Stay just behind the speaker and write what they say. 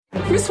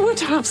Miss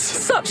Woodhouse,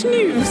 such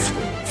news.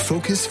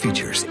 Focus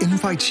Features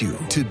invites you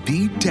to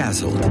be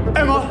dazzled.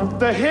 Emma,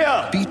 they're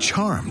here! Be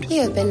charmed.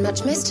 You have been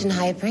much missed in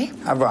Highbury.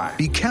 Have I?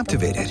 Be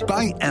captivated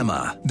by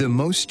Emma, the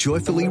most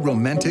joyfully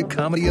romantic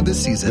comedy of the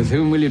season. With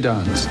whom will you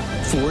dance?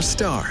 4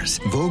 stars.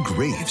 Vogue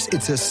raves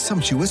it's a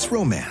sumptuous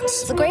romance.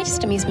 It's the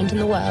greatest amusement in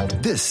the world.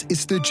 This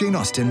is the Jane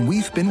Austen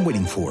we've been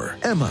waiting for.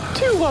 Emma.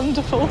 Too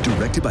wonderful.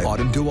 Directed by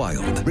Autumn de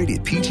Wilde.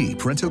 Rated PG.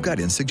 Parental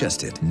guidance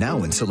suggested.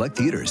 Now in select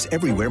theaters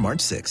everywhere March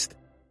 6th.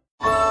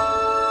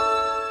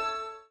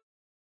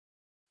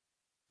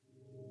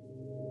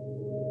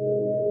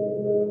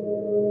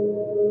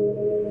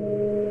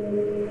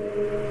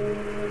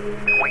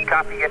 We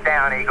copy you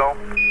down, Eagle.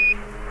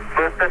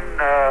 Listen,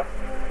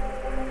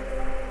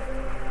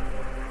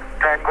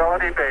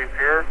 Tranquility Base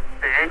here.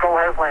 The Eagle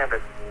has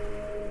landed.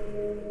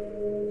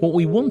 What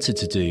we wanted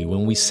to do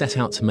when we set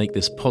out to make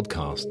this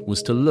podcast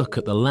was to look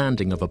at the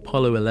landing of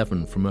Apollo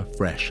 11 from a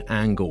fresh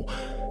angle.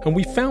 And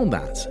we found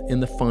that in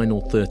the final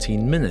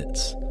 13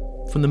 minutes.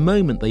 From the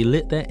moment they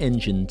lit their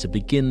engine to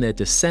begin their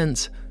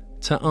descent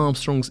to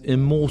Armstrong's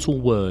immortal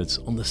words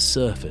on the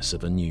surface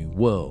of a new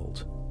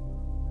world.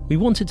 We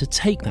wanted to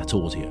take that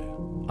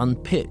audio,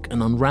 unpick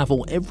and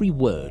unravel every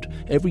word,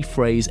 every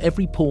phrase,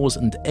 every pause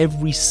and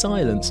every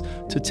silence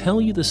to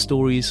tell you the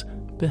stories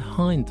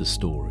behind the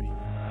story.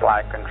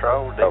 Flight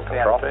control,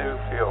 descent to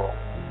fuel.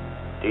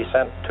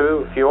 Descent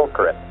to fuel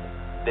correct.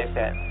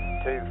 Descent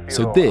to fuel.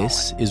 So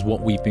this is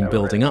what we've been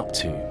building up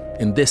to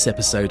in this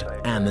episode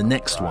and the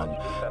next one,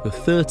 the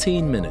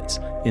 13 minutes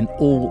in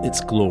all its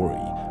glory,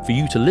 for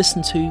you to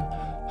listen to,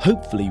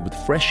 hopefully with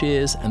fresh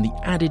ears and the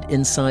added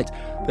insight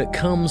that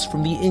comes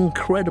from the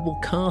incredible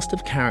cast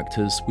of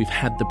characters we've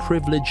had the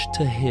privilege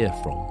to hear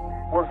from.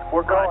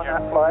 We're going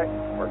that flight.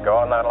 We're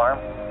going that alarm.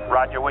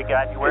 Roger, we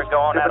got you. We're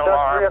going that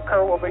alarm. If it does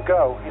reoccur, will we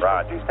go?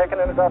 He's taking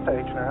it out to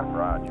H now.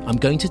 Roger. I'm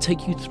going to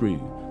take you through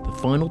the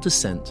final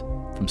descent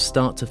from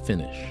start to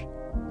finish.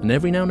 And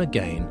every now and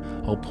again,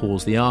 I'll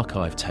pause the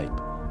archive tape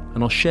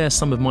and I'll share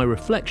some of my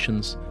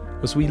reflections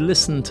as we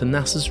listen to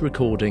NASA's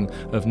recording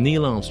of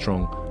Neil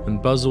Armstrong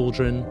and Buzz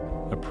Aldrin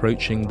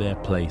approaching their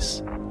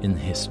place in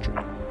history.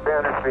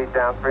 300 feet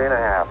down,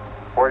 3.5,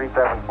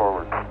 47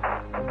 forward.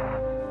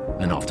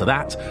 And after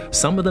that,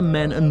 some of the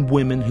men and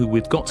women who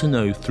we've got to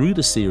know through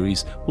the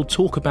series will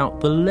talk about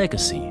the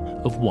legacy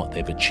of what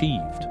they've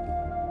achieved.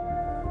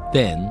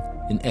 Then,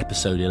 in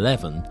episode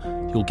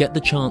 11, you'll get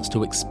the chance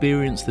to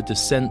experience the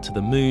descent to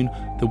the moon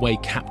the way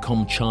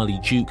Capcom Charlie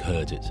Duke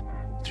heard it,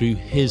 through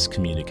his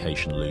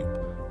communication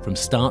loop, from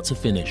start to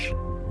finish,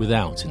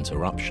 without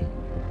interruption.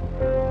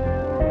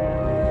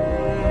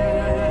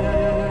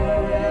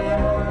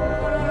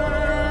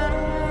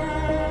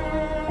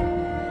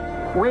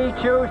 We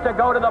choose to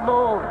go to the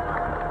moon.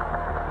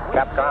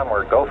 Capcom,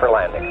 we're go for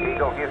landing.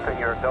 Eagle Houston,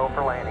 you're go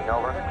for landing,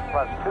 over.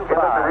 Plus 25. Give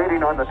us a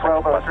reading on the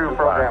 1202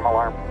 program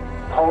alarm.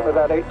 Hold to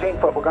that 18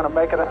 foot, we're going to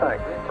make it, I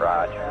think.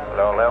 Roger.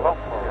 Low level.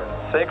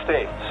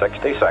 60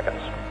 seconds.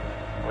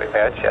 We've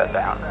had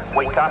shutdown.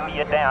 We copy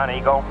you down,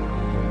 Eagle.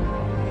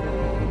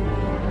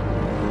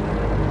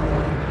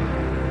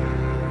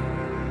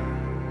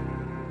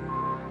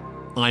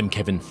 I'm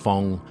Kevin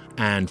Fong,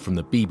 and from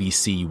the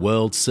BBC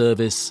World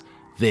Service,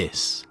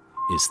 this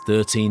is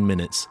 13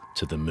 Minutes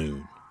to the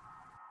Moon.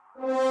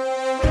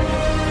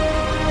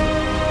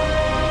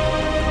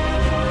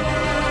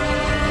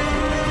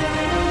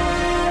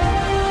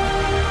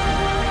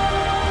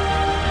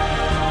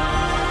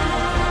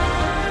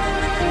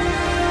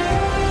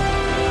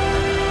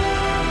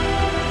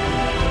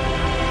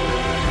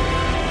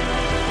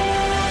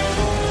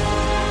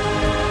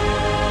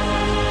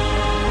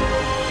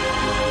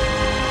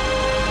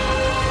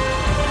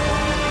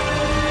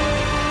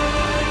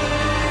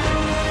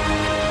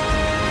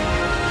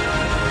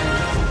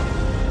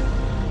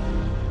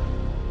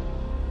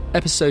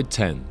 Episode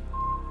 10,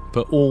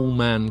 For All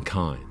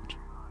Mankind.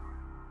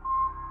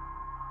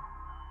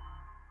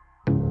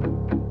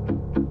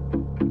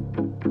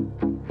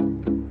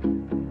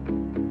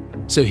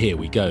 So here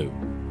we go.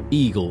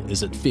 Eagle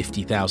is at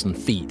 50,000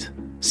 feet,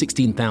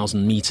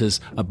 16,000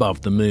 meters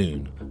above the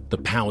moon. The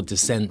powered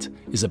descent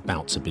is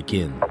about to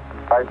begin.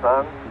 Lights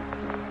on.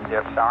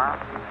 Dips arm.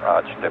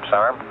 Roger, dips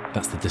arm.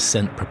 That's the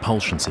descent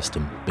propulsion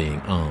system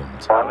being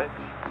armed. Bondage.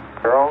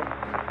 Zero.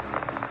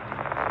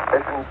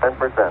 Ignition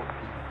 10%.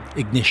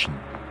 Ignition,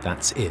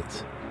 that's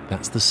it.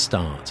 That's the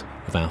start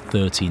of our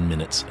 13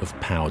 minutes of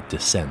powered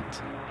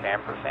descent.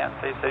 10%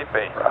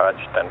 CCP. Roger,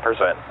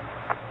 10%.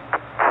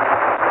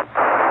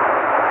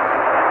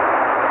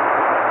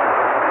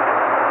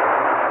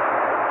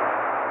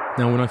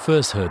 Now, when I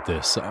first heard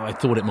this, I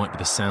thought it might be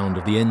the sound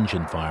of the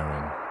engine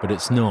firing, but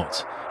it's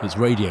not. It's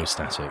radio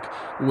static,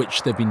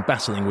 which they've been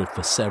battling with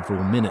for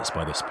several minutes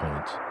by this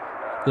point.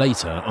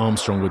 Later,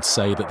 Armstrong would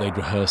say that they'd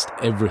rehearsed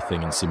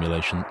everything in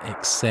simulation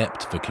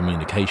except for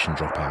communication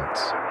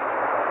dropouts.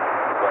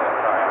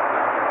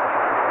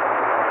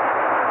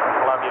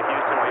 Columbia,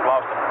 Houston, we've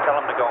lost them. Tell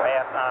them to go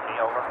aft Omni,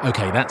 over.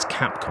 OK, that's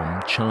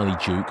Capcom, Charlie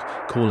Duke,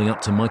 calling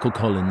up to Michael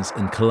Collins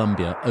in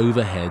Columbia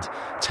overhead,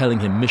 telling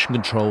him Mission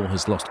Control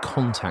has lost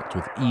contact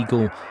with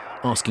Eagle,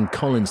 asking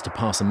Collins to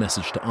pass a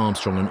message to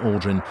Armstrong and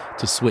Aldrin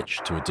to switch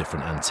to a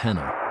different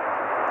antenna.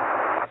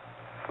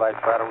 Flight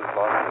Fighter, we've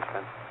lost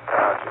Michigan.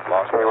 You've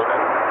lost Michigan.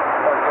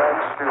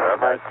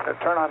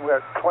 Turn on, we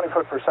have 20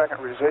 foot per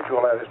second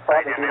residual. That is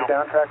probably due to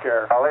downtrack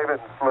error. I'll leave it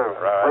in blue.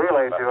 Right.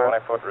 Relay to it.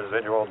 20 foot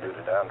residual due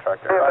to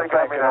downtrack error.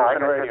 Thank you. I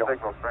can radio.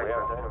 Signal.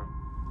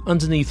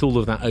 Underneath all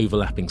of that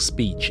overlapping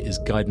speech is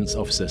Guidance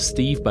Officer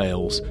Steve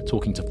Bales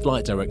talking to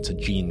Flight Director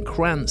Gene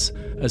Kranz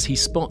as he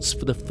spots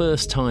for the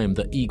first time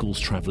that Eagle's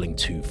travelling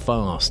too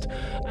fast.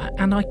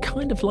 And I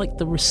kind of like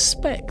the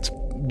respect,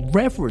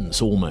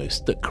 reverence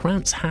almost, that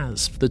Kranz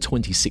has for the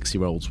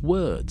 26-year-old's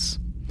words.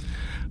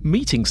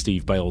 Meeting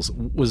Steve Bales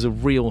was a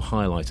real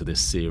highlight of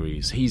this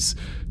series. He's,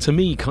 to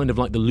me, kind of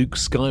like the Luke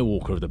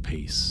Skywalker of the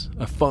piece.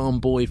 A farm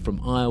boy from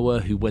Iowa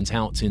who went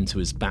out into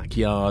his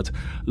backyard,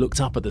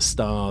 looked up at the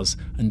stars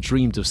and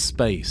dreamed of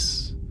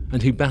space,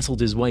 and who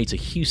battled his way to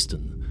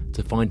Houston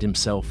to find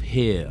himself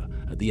here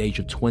at the age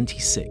of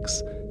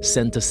 26,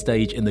 centre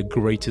stage in the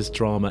greatest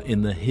drama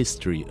in the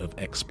history of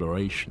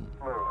exploration.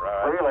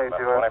 Right. Relay to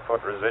 20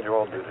 foot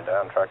residual due to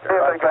downtrack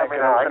error. Thank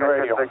you. I can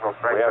radio. We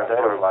have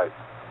data flight.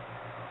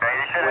 You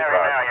should have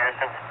it now,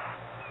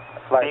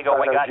 Houston. Eagle,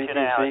 we got you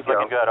now. It's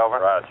looking good, over.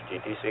 Roger,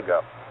 GTC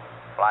go.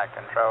 Flight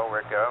control,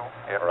 we're go.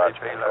 Roger,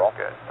 FTP control. looks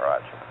good.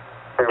 Roger.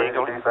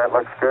 Eagle, that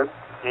looks good.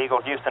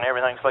 Eagle, Houston,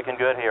 everything's looking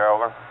good here,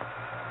 over.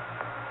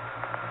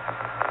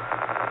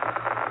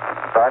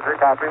 Roger,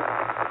 copy.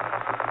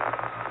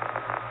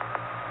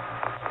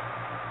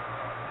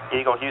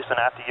 Eagle, Houston,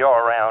 after yaw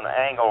around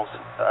angles,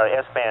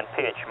 S-band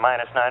pitch,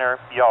 -9er,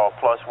 yaw,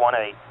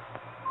 +18.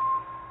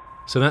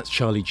 So that's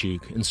Charlie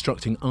Duke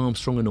instructing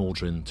Armstrong and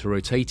Aldrin to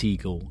rotate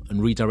Eagle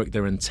and redirect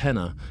their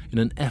antenna in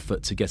an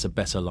effort to get a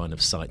better line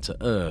of sight to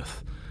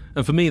Earth.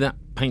 And for me, that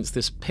paints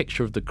this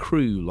picture of the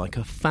crew like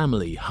a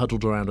family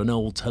huddled around an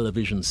old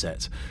television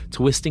set,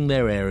 twisting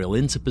their aerial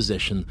into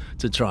position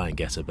to try and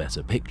get a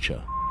better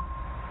picture.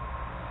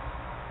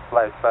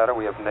 Flight Fighter,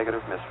 we have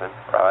negative misfin.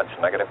 Roger,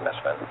 negative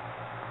misfin.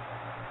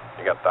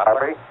 You got that?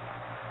 Copy.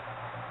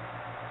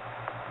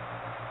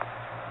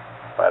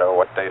 Fido,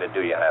 what data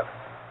do you have?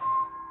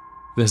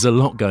 There's a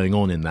lot going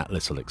on in that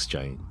little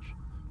exchange.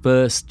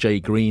 First, Jay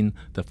Green,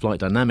 the flight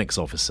dynamics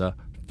officer,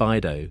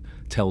 Fido,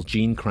 tells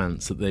Gene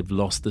Kranz that they've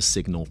lost the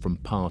signal from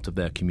part of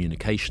their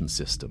communication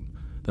system,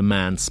 the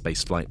Manned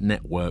Spaceflight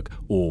Network,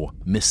 or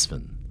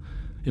MISFN.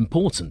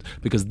 Important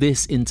because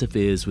this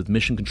interferes with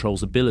Mission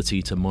Control's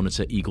ability to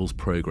monitor Eagle's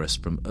progress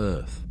from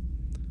Earth.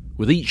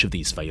 With each of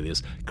these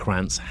failures,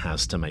 Kranz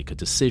has to make a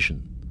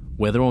decision,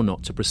 whether or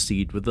not to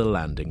proceed with the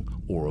landing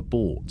or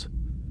abort.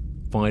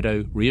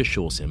 Fido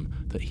reassures him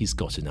that he's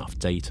got enough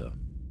data.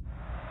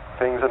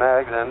 Pings and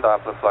ags and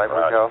Doppler flight, we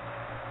go.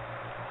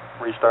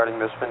 Restarting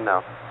misfin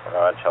now.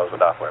 Roger, how's the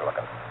Doppler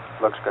looking?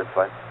 Looks good,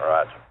 flight.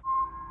 Roger.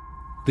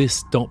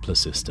 This Doppler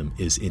system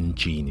is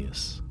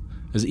ingenious.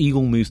 As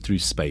Eagle moves through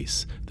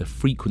space, the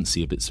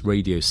frequency of its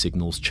radio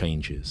signals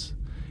changes.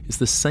 It's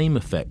the same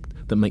effect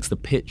that makes the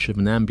pitch of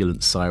an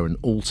ambulance siren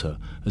alter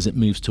as it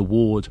moves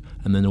toward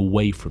and then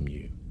away from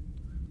you.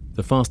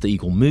 The faster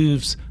Eagle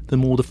moves, the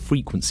more the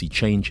frequency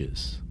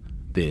changes.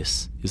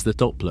 This is the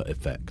Doppler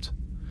effect.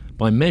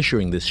 By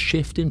measuring this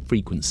shift in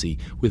frequency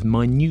with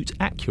minute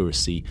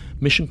accuracy,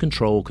 Mission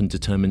Control can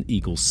determine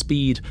Eagle's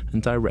speed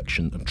and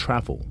direction of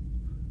travel.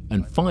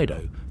 And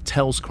Fido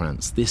tells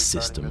Kranz this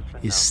system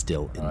is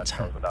still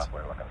intact.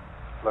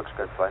 Looks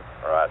good, flight.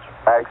 Roger.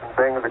 Ags and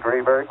pings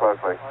agree very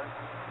closely.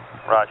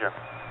 Roger.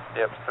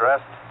 Depth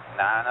thrust,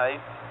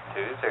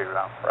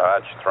 9820.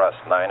 Roger, thrust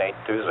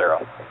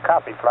 9820.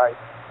 Copy, flight.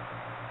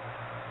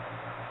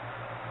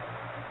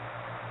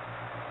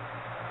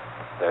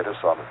 Data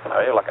 7. How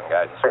are you looking,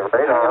 guidance?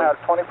 Radar out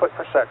 20 foot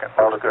per second.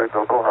 Altitude,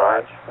 go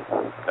high.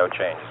 No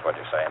change is what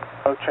you're saying.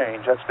 No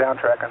change. That's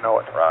downtrack, I know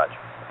it. Roger.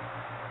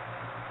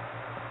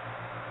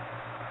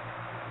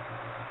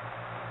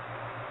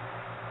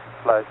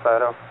 Flight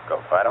Fido.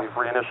 Go, Fido. We've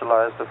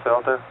reinitialized the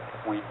filter.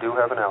 We do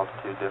have an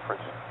altitude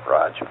difference.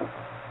 Roger.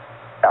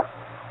 Yeah.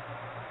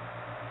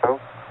 Go.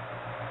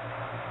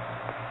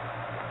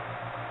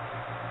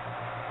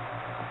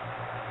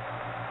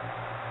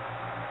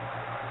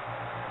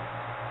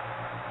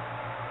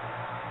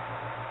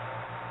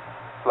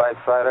 Flight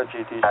Fido,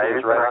 GTC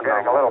is right on.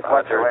 Getting a little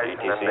fluctuation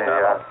in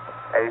the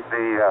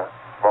AC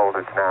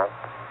voltage now.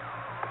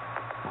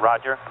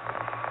 Roger.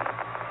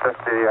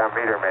 50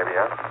 meter maybe,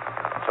 huh?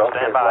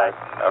 Stand by.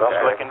 Okay.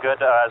 It's looking good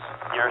to us.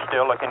 You're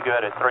still looking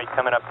good at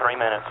coming up 3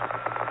 minutes.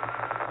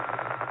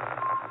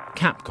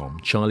 Capcom,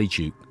 Charlie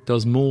Duke,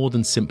 does more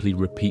than simply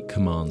repeat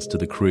commands to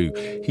the crew.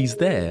 He's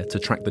there to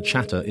track the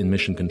chatter in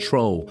Mission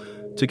Control,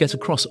 to get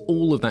across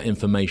all of that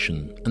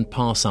information and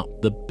pass up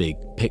the big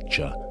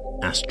picture,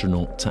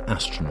 astronaut to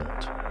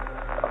astronaut.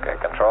 Okay,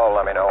 Control,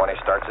 let me know when he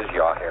starts his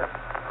yaw here.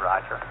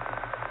 Roger.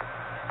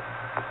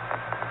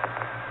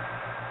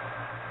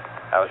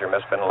 How's your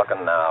misfin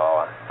looking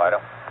now, Fido?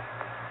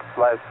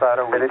 Flight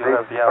Fido, we do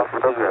have the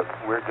altitude.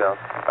 We're go.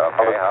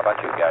 Okay, how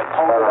about you guys?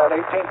 Hold it at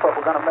 18 foot.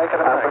 We're going to make it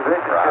a night.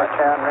 Position Right.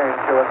 can range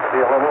to us to be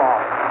a little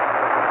long.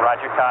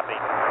 Roger, copy.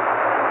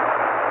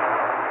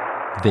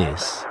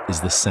 This is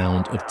the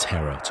sound of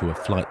terror to a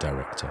flight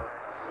director.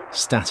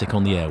 Static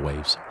on the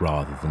airwaves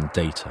rather than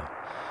data.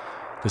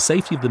 The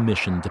safety of the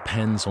mission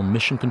depends on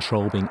Mission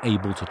Control being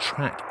able to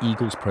track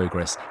Eagle's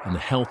progress and the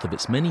health of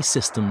its many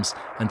systems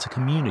and to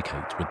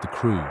communicate with the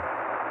crew.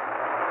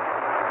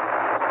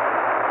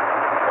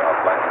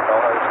 Flight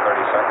controllers,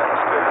 30 seconds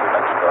to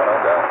next go, no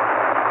go.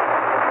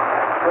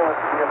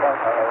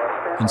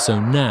 And so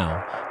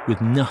now,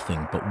 with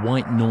nothing but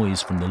white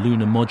noise from the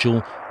lunar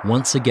module,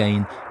 once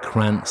again,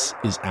 Krantz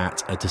is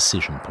at a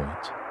decision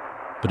point.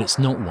 But it's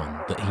not one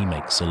that he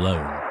makes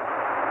alone.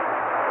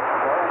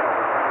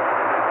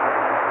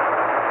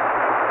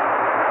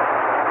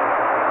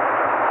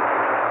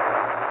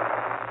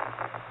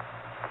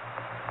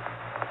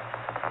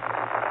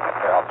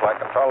 Flight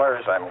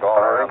controllers, I'm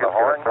going around the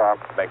horn.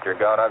 Make your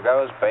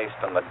go-no-goes based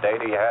on the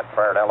data you had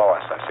prior to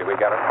LOS. I see we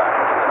got it back.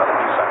 Another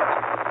few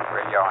seconds.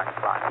 We're yawing,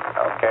 fine.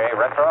 Okay,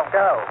 retro,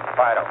 go.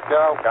 Fido,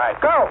 go. Guide,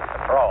 go.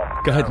 Control.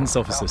 Guidance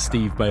Officer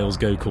Steve Bale's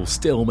go call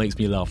still makes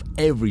me laugh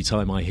every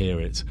time I hear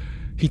it.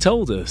 He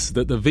told us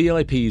that the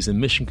VIPs in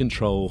Mission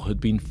Control had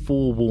been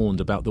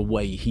forewarned about the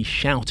way he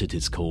shouted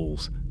his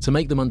calls to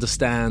make them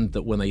understand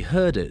that when they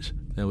heard it,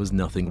 there was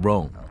nothing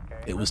wrong.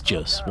 It was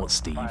just what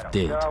Steve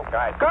did. Go,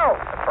 guide, go.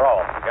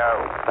 Control, go.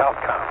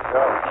 Southcom,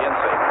 go.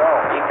 GNC, go.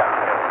 Econ,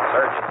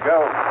 Surgeon, go.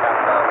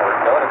 Capcom,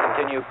 we're go to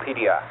continue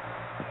PDI.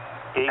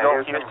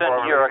 Eagle, Houston,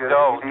 you're a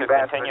go to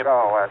continue.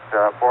 Go at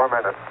 4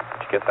 minutes.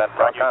 Did you get that?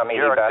 Telcom,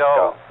 You're a EDBAS, go.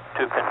 go.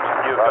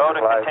 You go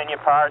to continue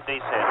power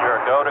descent. You're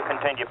a go to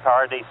continue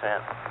power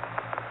descent.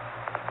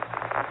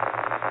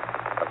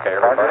 Okay,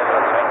 everybody,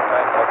 let's hang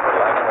tight and look for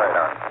landing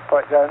radar.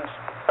 Flight guidance.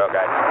 Go,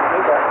 guys. We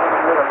got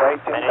rid of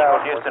 18,000. And Eagle,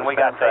 Houston, we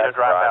got data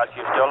dropouts.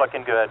 You're still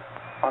looking good.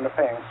 On the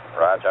pings.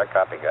 Roger, I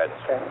copy guidance.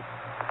 Okay.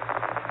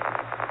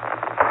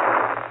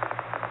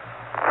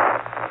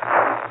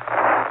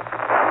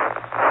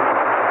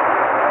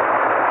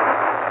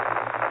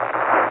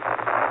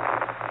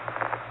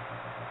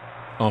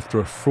 After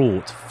a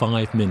fraught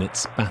 5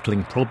 minutes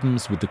battling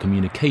problems with the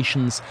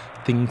communications,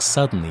 things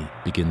suddenly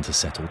begin to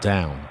settle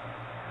down.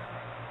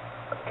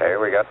 Okay,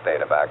 we got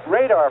data back.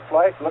 Radar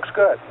flight looks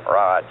good.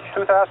 Raj.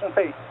 2,000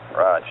 feet.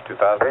 Raj,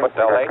 2,000 foot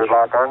Del H. Good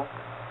lock on.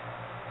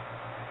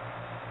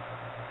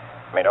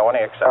 Me know when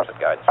he accepts it,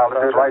 guidance.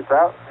 Altitude lights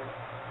out.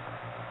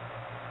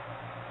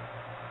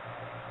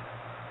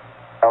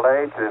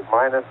 LH is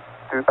minus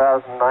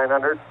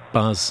 2,900.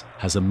 Buzz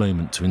has a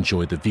moment to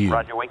enjoy the view,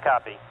 Roger, we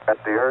copy. At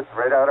the Earth,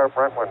 right out our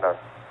front window.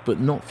 but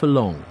not for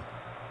long.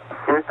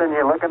 Houston,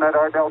 you're looking at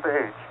our Delta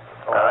H.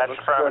 That's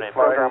affirmative.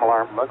 Program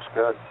alarm. Looks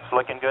good. It's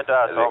looking good to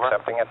us, Is he over.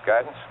 accepting it,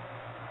 guidance?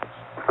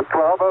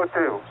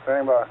 1202.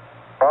 Stand by.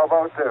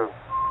 1202.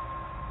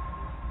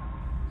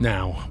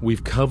 Now,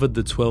 we've covered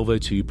the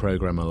 1202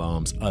 program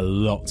alarms a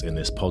lot in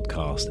this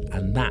podcast,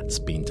 and that's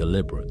been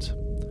deliberate.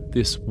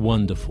 This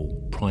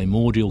wonderful,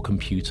 primordial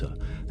computer,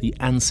 the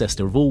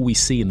ancestor of all we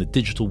see in the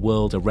digital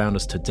world around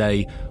us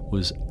today,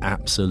 was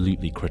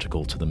absolutely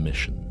critical to the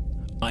mission.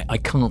 I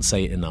can't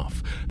say it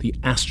enough. The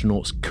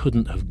astronauts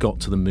couldn't have got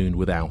to the moon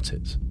without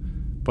it.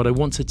 But I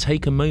want to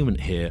take a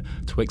moment here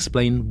to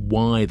explain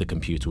why the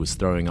computer was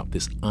throwing up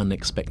this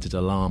unexpected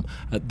alarm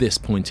at this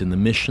point in the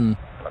mission,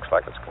 Looks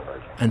like it's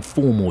converging. and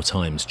 4 more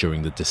times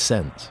during the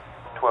descent.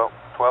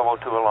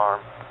 1202 alarm.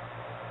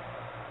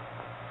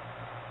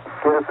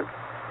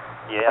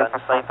 Yeah,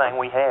 the same thing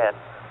we had.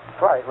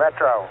 Flight,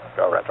 retro.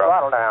 Go, retro.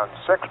 Throttle down.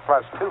 6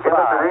 plus 2 Give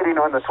us a reading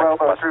on the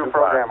 1202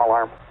 program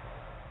alarm.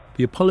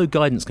 The Apollo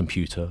guidance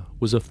computer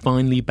was a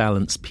finely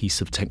balanced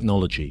piece of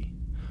technology,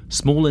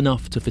 small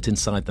enough to fit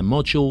inside the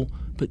module,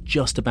 but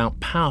just about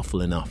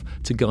powerful enough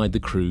to guide the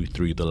crew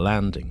through the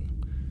landing.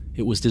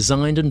 It was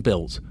designed and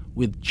built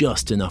with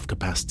just enough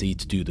capacity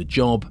to do the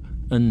job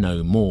and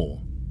no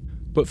more.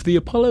 But for the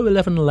Apollo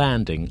 11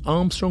 landing,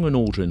 Armstrong and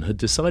Aldrin had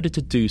decided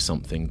to do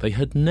something they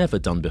had never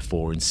done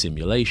before in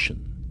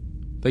simulation.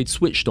 They'd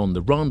switched on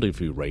the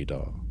rendezvous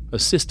radar, a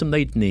system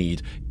they'd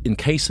need in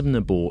case of an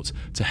abort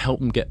to help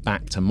them get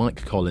back to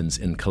Mike Collins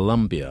in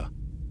Columbia.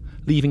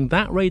 Leaving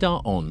that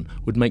radar on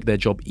would make their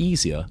job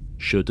easier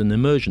should an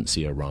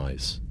emergency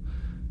arise.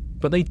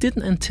 But they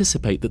didn't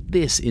anticipate that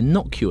this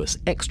innocuous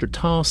extra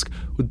task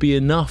would be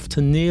enough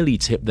to nearly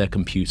tip their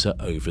computer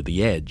over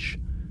the edge.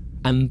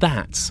 And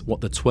that's what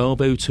the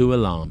 1202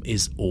 alarm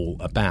is all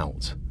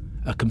about.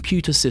 A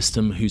computer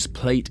system whose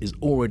plate is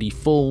already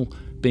full,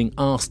 being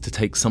asked to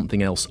take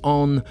something else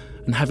on,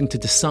 and having to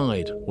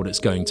decide what it's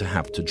going to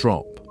have to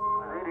drop.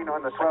 Reading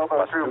on the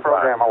 1202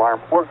 program alarm.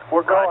 We're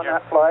going Roger.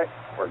 that flight.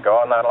 We're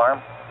going that alarm?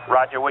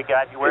 Roger, we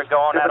got you. We're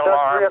going if that it does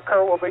alarm.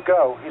 reoccur, will we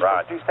go?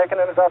 Roger. He's taking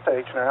it at Delta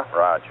H now.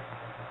 Raj.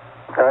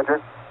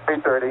 Roger.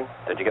 330.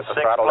 Did you get the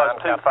 6 throttle plus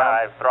down,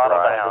 25, throttle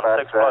Right. down.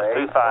 That's, 6 plus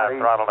 25, 8:30.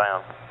 throttle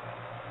down.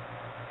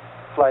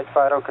 Flight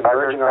Fido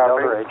converging on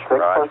Delta H. 6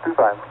 Right. plus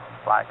 25.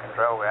 Flight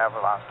control, we have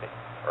velocity.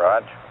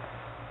 Raj.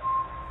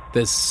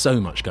 There's so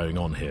much going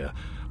on here.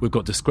 We've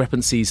got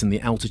discrepancies in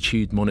the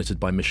altitude monitored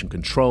by Mission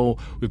Control,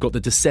 we've got the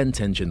descent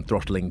engine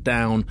throttling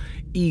down,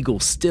 Eagle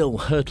still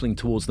hurtling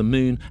towards the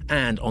moon,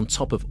 and on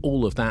top of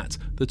all of that,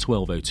 the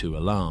 1202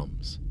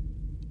 alarms.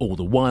 All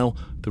the while,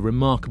 the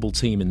remarkable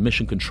team in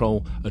Mission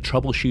Control are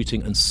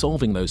troubleshooting and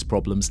solving those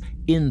problems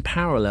in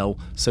parallel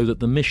so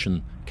that the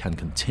mission can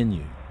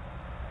continue.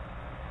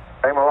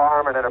 Same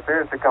alarm, and it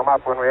appears to come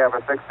up when we have a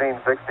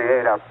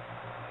 1668 up.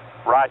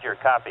 Roger,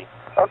 copy.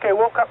 Okay,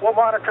 we'll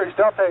monitor his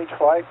Delta H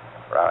flight.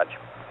 Rog.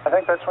 I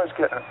think that's what he's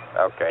getting.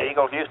 Okay.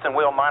 Eagle Houston,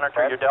 we'll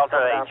monitor your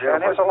Delta H. And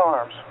his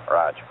alarms.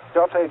 Rog.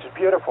 Delta H is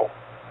beautiful.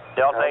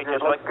 Delta H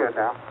is looking good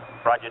now.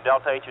 Roger,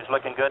 Delta H is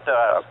looking good to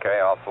us. Okay,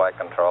 all flight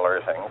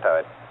controllers hang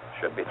tight.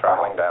 Should be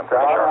throttling down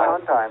pretty Throttle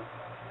shortly. on time.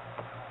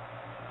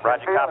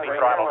 Roger, copy,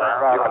 throttle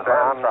down. You can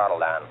throttle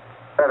down.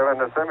 Better than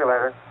the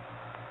simulator.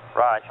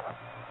 Roger.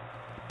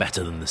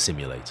 Better than the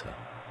simulator.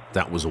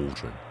 That was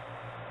Aldrin.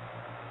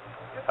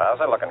 How's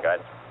it looking, guys?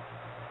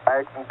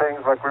 Bags and things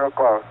look real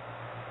close.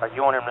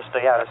 You want him to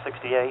stay out of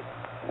 68?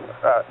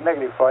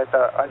 Negative flight.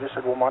 I just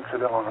said we'll monitor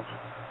the alarms.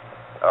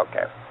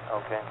 Okay.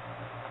 Okay.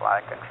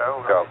 Flight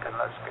control, Go. everything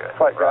looks good.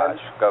 Flight Rog.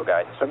 guidance. Go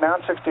guidance. So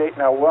Mound 68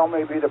 now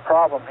may be the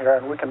problem here,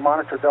 and we can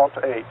monitor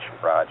Delta H.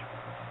 Rog.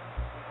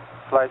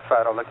 Flight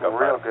Fido looking Go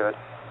real Fido. good.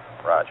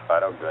 Rog,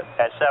 Fido, good.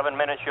 At 7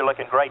 minutes, you're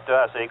looking great to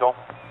us, Eagle.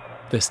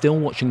 They're still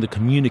watching the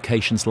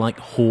communications like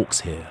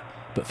hawks here,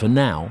 but for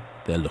now,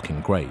 they're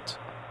looking great.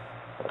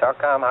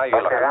 Telcom, how you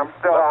looking? Okay, I'm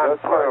still Look on good,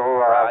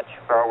 flu, Rog.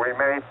 so we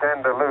may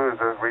tend to lose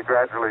as we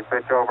gradually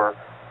pitch over.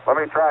 Let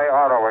me try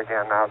auto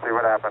again now, see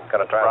what happens.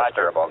 Gonna try the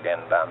Roger. turbo again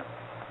down.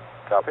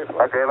 Copy.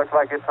 Okay, looks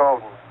like it's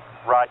holding.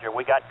 Roger,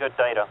 we got good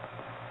data.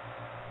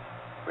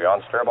 We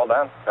on turbo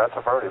down? That's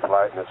a birdie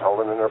flight, and it's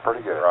holding in there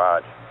pretty good.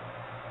 Rog.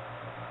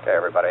 Okay,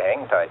 everybody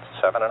hang tight.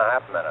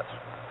 7.5 minutes.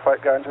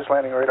 Flight guidance,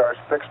 landing radar is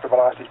fixed. The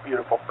velocity's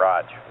beautiful.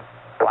 Rog.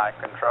 Flight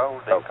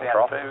control, Go descent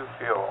control. 2,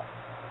 fuel.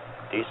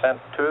 Descent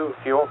 2,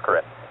 fuel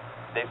crit.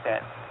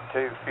 Descent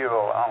 2,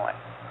 fuel only.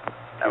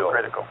 No Fuel.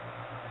 critical.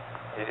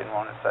 He didn't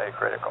want to say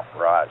critical.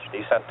 Rog.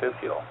 Descent 2,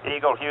 fuel.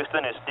 Eagle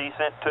Houston is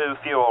descent 2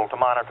 fuel to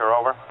monitor,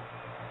 over.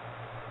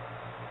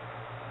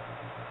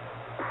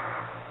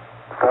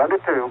 Down to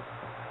 2.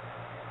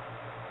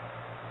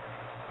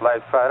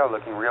 Flight Fido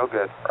looking real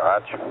good.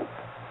 Rog.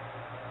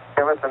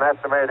 Give us an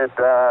estimated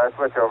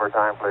switchover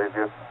time, please.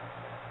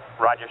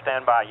 Roger,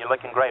 stand by. You're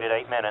looking great at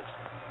 8 minutes.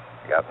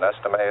 Got an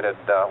estimated,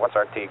 what's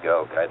our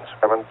T-go guidance?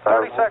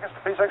 30 seconds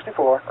to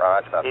P64.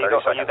 Rog, about 30 Eagle,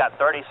 seconds. you got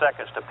 30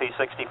 seconds to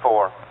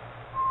P64.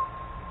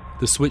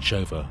 The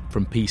switchover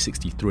from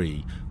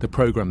P63, the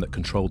program that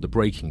controlled the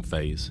braking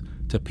phase,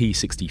 to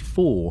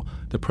P64,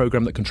 the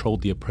program that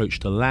controlled the approach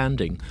to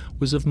landing,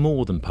 was of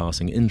more than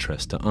passing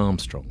interest to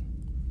Armstrong.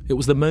 It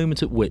was the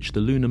moment at which the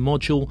lunar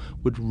module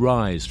would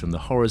rise from the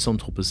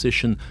horizontal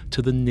position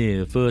to the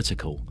near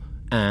vertical,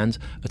 and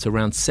at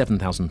around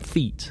 7,000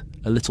 feet,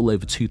 a little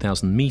over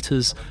 2,000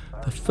 metres,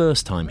 the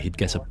first time he'd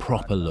get a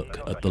proper look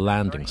at the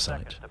landing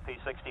site. To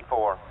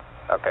P64.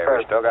 Okay,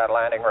 we still got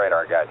landing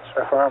radar guidance.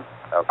 Affirm.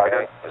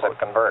 Okay, is it Oh,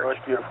 converged?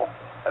 it's beautiful.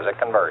 Is it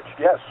converged?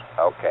 Yes.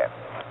 Okay.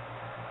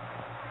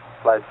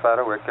 Flight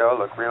Fido, we go,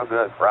 look real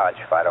good. Rog,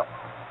 Fido.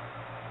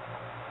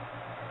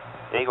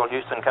 Eagle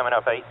Houston coming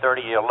up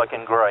 8:30. You're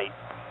looking great.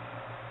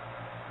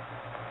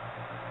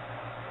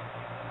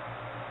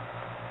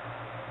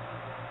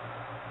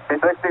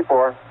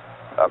 P64.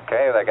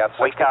 Okay, they got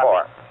We 64.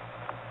 copy.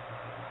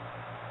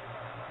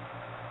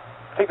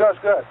 T goes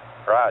good.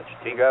 Rog,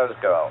 T-goes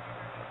go.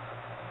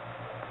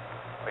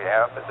 We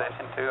have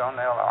position 2 on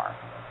the alarm.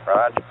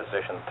 Rog,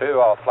 position 2,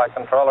 all flight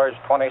controllers,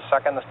 20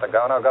 seconds to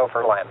go, no go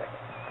for landing.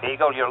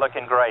 Eagle, you're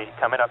looking great.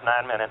 Coming up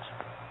 9 minutes.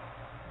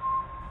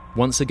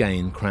 Once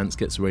again, Krantz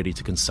gets ready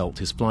to consult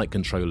his flight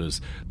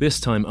controllers, this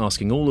time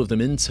asking all of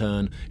them in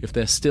turn if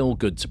they're still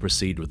good to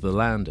proceed with the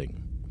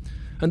landing.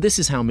 And this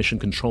is how mission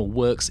control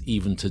works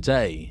even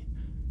today.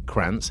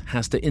 Krantz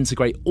has to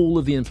integrate all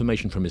of the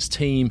information from his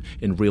team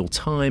in real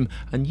time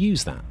and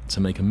use that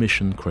to make a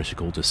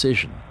mission-critical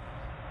decision.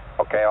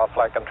 Okay, all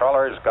flight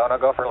controllers, go, no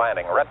go for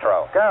landing.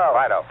 Retro. Go.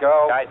 Fido.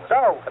 Go. Guidance.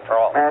 Go.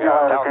 Control. And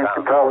Telcom.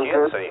 control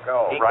is GNC.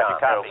 Go. Roger, Econ.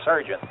 copy.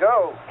 Surgeon.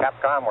 Go.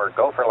 Capcom, we're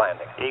go for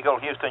landing. Eagle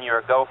Houston, you're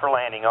a go for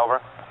landing,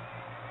 over.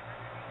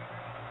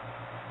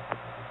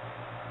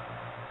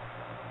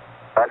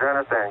 Roger,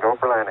 understand. Go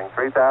for landing.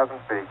 3,000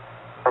 feet.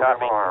 Program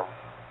Copy. alarm.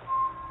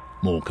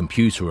 More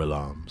computer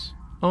alarms.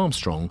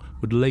 Armstrong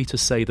would later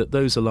say that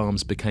those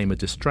alarms became a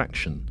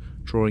distraction,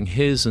 drawing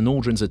his and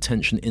Aldrin's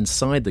attention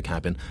inside the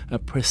cabin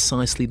at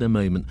precisely the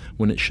moment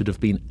when it should have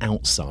been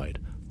outside,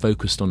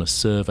 focused on a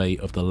survey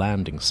of the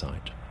landing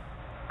site.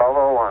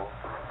 1201.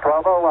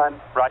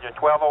 1201. Roger,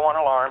 1201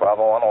 alarm.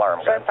 1201 alarm.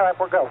 Same type,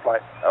 we're go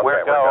flight. Okay,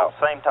 We're go.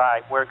 Same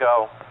type. We're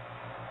go.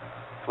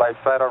 Flight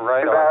Fido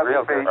right on,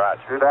 real 2,000 good. feet.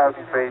 Roger.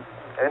 2,000 feet.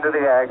 Into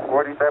the ag.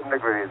 47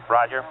 degrees.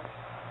 Roger.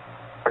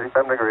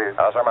 47 degrees.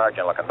 How's our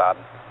margin looking, Bob?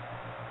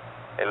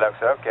 It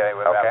looks okay.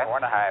 We're Okay. about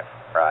 4.5.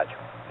 Roger.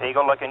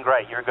 Eagle looking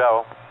great. You're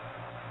go.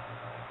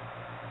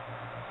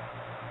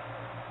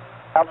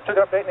 Altitude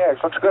update in the eggs.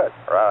 Looks good.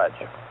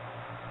 Roger.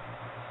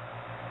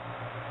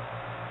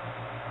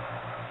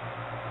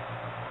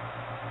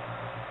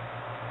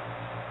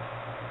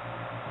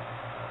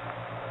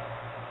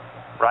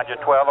 Roger,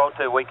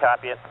 1202, we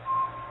copy it.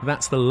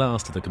 That's the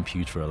last of the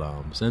computer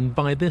alarms, and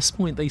by this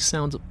point they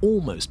sound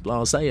almost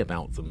blasé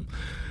about them.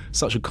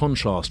 Such a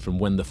contrast from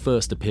when they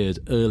first appeared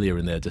earlier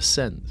in their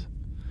descent.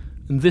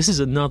 And this is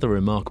another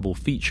remarkable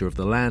feature of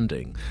the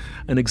landing,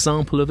 an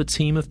example of a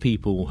team of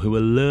people who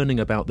are learning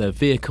about their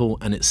vehicle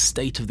and its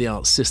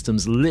state-of-the-art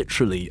systems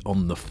literally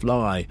on the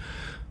fly,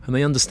 and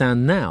they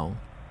understand now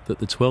that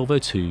the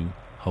 1202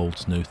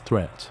 holds no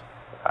threat.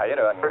 How you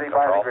doing? 35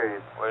 Control?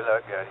 degrees. We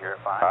look good here,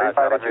 fine. All right,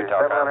 35 let you degrees,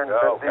 talk on.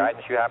 Go. 750.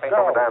 Guidance, you happy?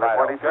 Go down to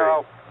Fido. 23.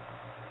 Go.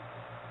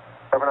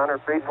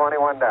 700 feet,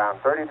 21 down.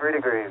 33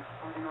 degrees.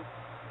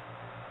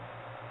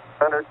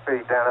 100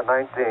 feet down at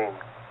 19.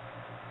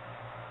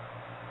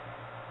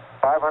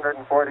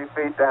 540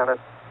 feet down at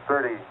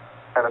 30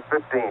 and at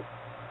 15.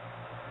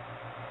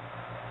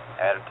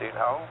 Attitude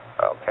hold.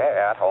 Okay,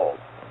 at hold.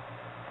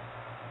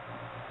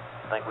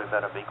 I think we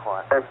better be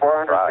quiet. Okay,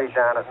 400 Raj. feet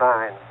down at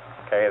 9.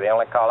 Okay, the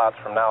only call-outs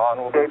from now on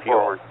will be Gate fuel.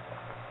 forward.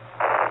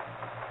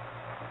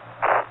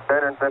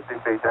 350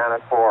 feet down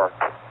at 4.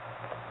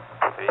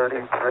 30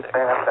 and a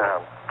half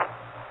down.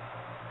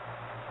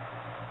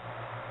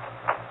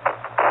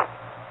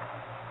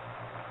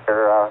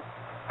 They're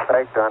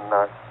baked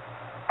on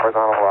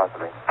horizontal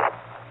velocity.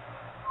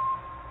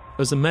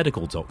 As a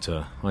medical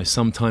doctor, I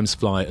sometimes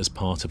fly as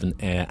part of an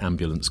air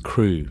ambulance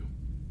crew.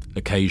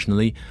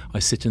 Occasionally, I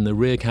sit in the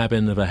rear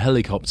cabin of a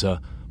helicopter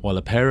while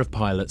a pair of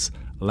pilots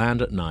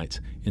land at night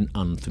in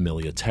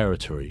unfamiliar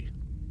territory.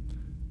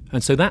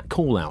 And so that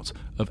call-out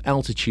of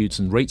altitudes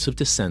and rates of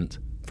descent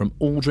from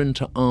Aldrin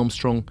to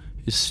Armstrong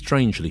is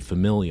strangely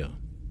familiar.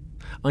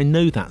 I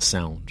know that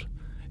sound.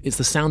 It's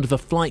the sound of a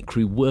flight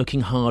crew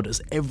working hard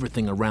as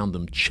everything around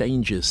them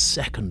changes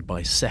second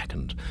by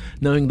second,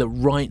 knowing that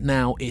right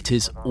now it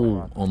is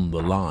all on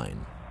the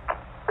line.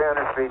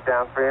 300 feet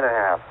down,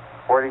 3.5.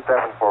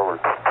 47 forward.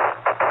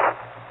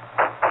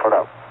 Hold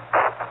up.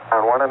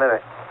 Down 1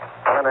 minute.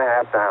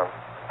 1.5 down.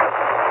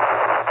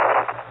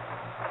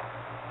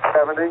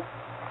 70.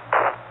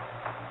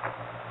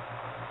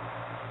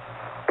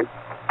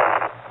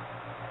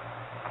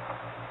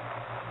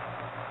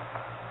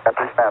 Got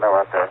the shadow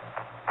up there.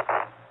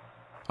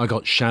 I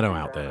got shadow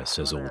out there,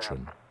 says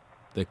Aldrin.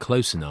 They're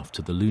close enough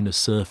to the lunar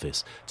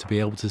surface to be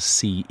able to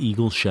see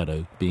Eagle's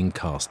shadow being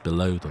cast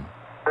below them.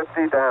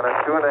 50 down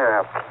at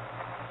 2.5.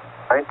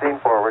 19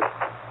 forward.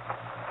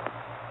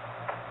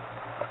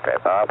 Okay,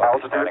 Bob, I'll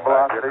be standing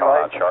by for your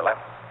call-out shortly.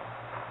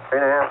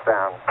 3.5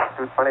 down.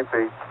 220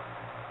 feet.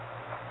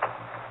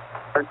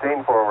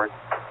 13 forward.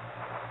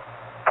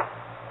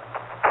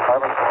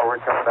 11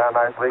 forward, coming down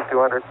nicely.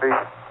 200 feet.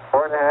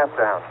 4.5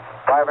 down.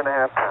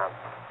 5.5 down.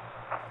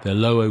 They're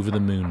low over the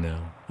moon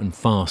now and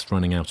fast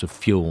running out of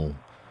fuel.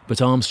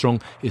 But Armstrong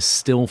is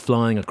still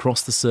flying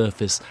across the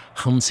surface,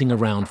 hunting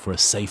around for a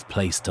safe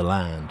place to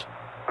land.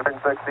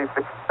 160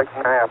 feet,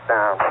 6.5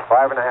 down.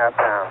 5.5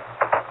 down.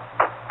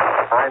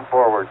 9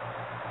 forward.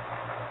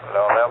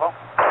 Low level.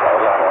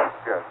 Low level.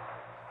 Good.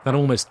 That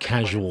almost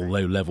casual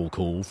low-level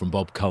call from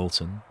Bob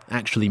Carlton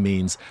actually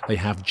means they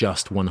have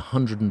just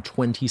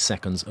 120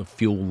 seconds of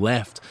fuel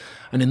left,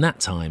 and in that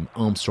time,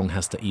 Armstrong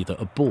has to either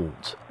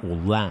abort or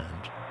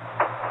land.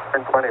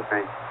 120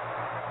 feet.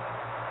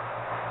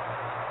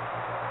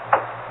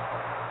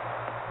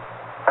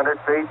 100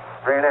 feet,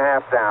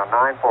 3.5 down,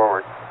 9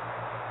 forward.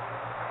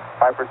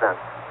 5%.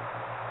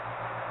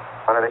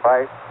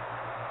 185.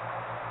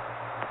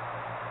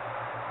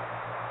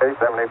 Okay,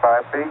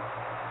 75 feet.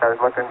 Cars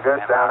looking good,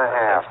 down a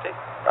half. 60.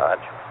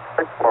 Roger.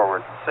 6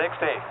 forward.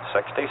 60.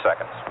 60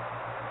 seconds.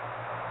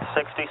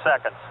 60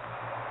 seconds.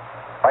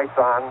 Lights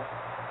on.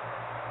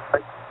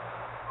 6.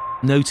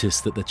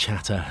 Notice that the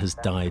chatter has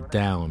died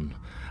down.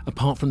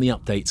 Apart from the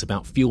updates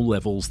about fuel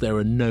levels, there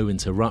are no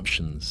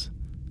interruptions.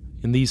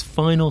 In these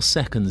final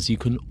seconds, you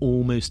can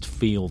almost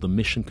feel the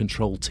mission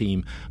control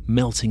team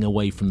melting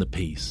away from the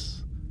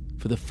piece.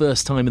 For the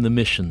first time in the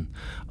mission,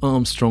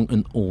 Armstrong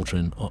and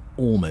Aldrin are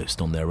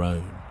almost on their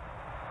own.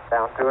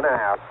 Down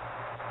 2.5.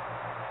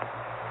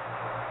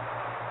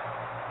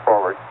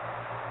 Forward.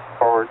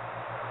 Forward.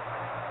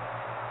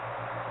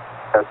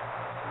 Yes.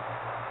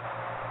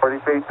 40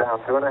 feet down,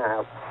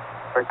 2.5.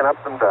 Picking up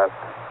some dust.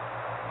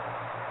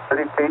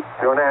 30 feet,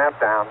 2.5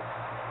 down.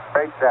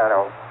 Straight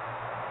shadow.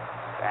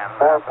 Stand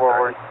 4 left,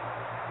 forward.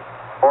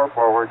 4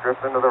 forward,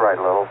 drifting to the right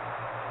a little.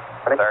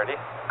 30. 30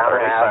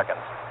 seconds.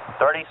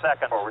 30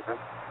 seconds. Forward.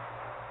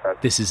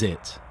 This is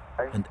it,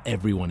 and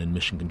everyone in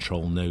mission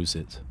control knows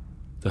it.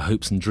 The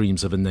hopes and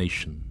dreams of a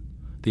nation,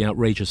 the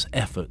outrageous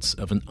efforts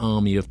of an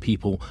army of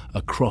people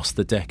across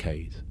the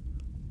decade,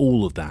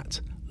 all of that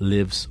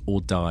lives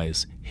or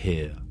dies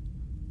here.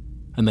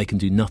 And they can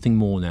do nothing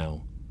more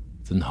now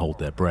than hold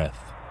their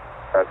breath.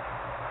 Good.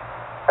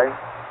 Okay.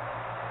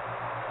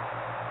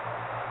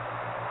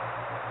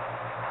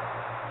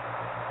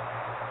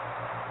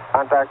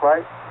 Contact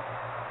light.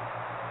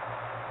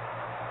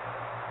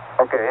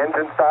 Okay,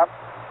 engine stop.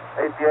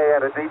 ACA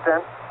at a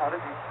D10.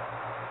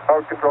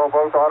 Power control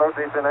both auto,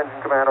 decent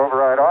engine command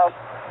override off.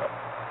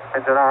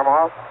 Engine arm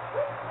off.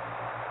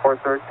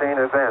 413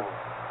 is in.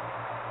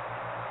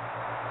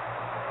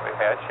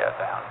 We've had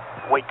shutdown.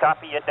 We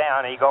copy you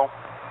down, Eagle.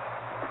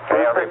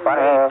 Okay,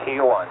 everybody,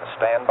 T1.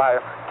 Stand by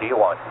for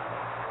T1.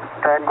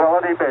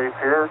 Tranquility Base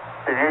here.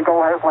 The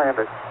Eagle has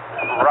landed.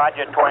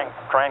 Roger,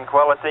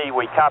 Tranquility.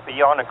 We copy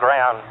you on the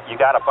ground. You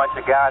got a bunch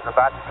of guys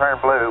about to turn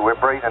blue. We're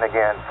breathing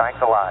again. Thanks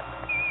a lot.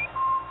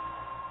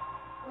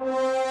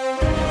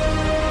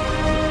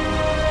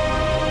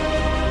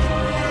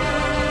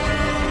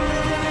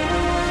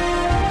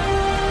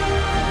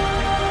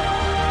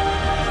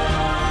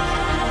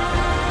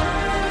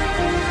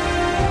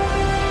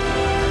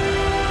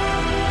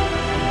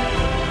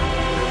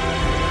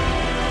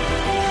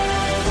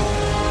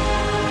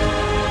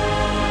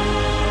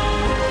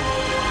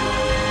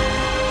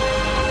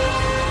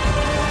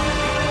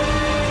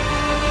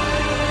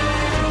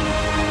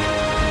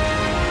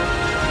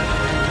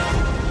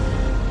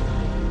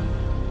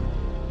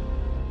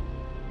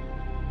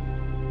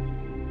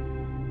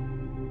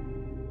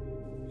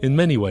 In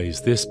many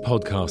ways, this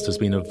podcast has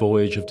been a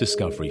voyage of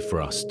discovery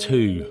for us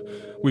too.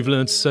 We've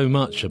learned so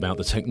much about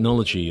the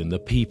technology and the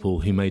people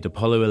who made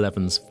Apollo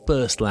 11's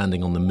first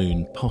landing on the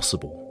moon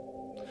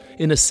possible.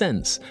 In a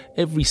sense,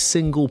 every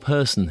single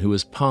person who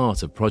was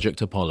part of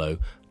Project Apollo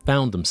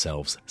found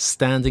themselves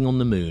standing on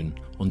the moon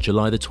on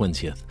July the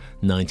 20th,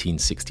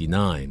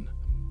 1969.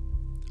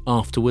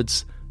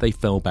 Afterwards, they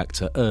fell back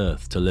to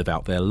Earth to live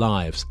out their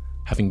lives,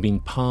 having been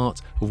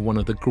part of one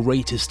of the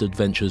greatest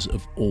adventures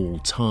of all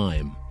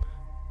time.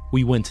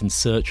 We went in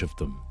search of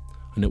them,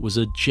 and it was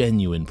a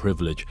genuine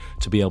privilege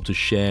to be able to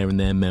share in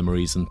their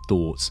memories and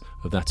thoughts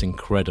of that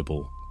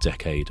incredible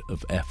decade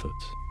of effort.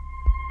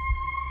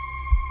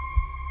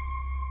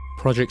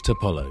 Project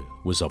Apollo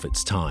was of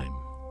its time,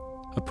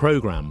 a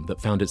program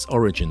that found its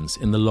origins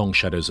in the long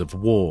shadows of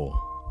war,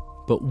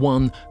 but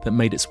one that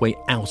made its way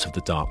out of the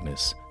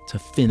darkness to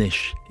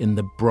finish in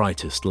the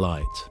brightest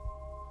light.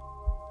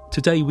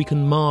 Today we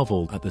can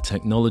marvel at the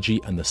technology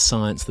and the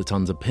science that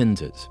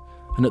underpinned it,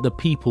 and at the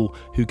people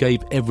who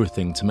gave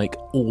everything to make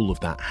all of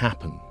that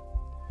happen.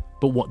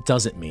 But what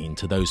does it mean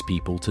to those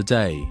people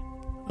today?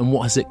 And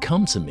what has it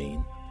come to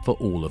mean for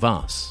all of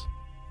us?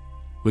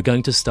 We're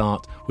going to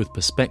start with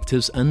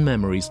perspectives and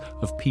memories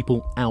of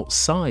people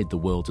outside the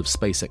world of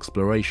space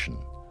exploration.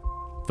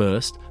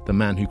 First, the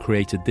man who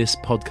created this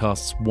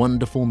podcast's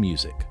wonderful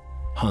music,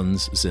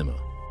 Hans Zimmer.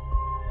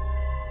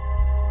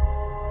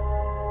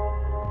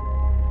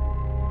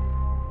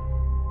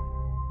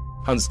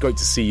 Hans, great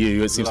to see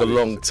you. It seems a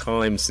long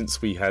time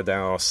since we had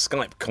our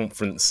Skype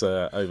conference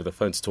over the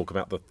phone to talk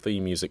about the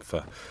theme music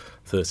for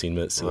 13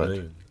 Minutes to the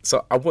Moon.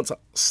 So I want to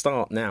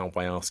start now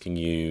by asking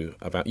you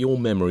about your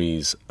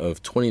memories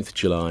of 20th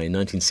July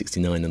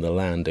 1969 and the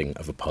landing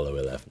of Apollo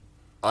 11.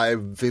 I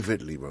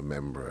vividly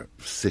remember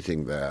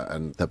sitting there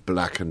and the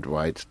black and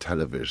white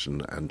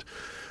television and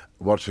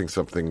watching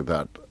something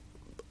that,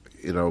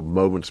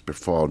 moments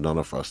before none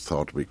of us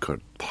thought we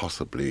could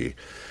possibly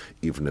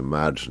even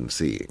imagine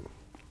seeing.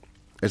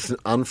 It's an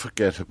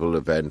unforgettable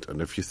event, and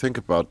if you think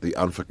about the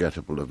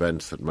unforgettable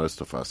events that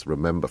most of us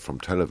remember from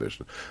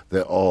television,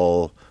 they're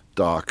all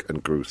dark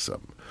and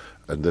gruesome.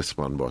 And this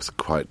one was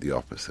quite the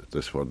opposite.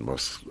 This one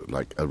was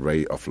like a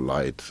ray of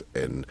light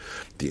in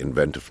the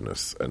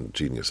inventiveness and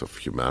genius of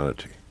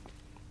humanity.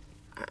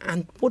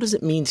 And what does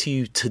it mean to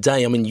you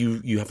today? I mean,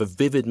 you have a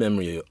vivid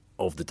memory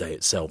of the day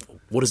itself.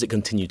 What does it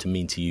continue to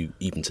mean to you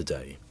even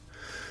today?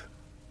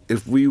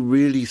 If we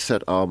really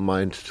set our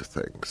mind to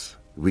things,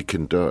 we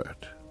can do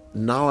it.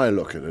 Now I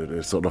look at it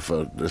as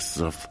this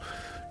sort of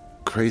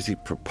crazy,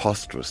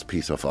 preposterous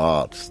piece of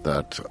art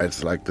that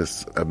it's like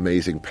this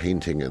amazing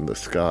painting in the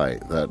sky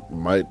that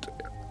might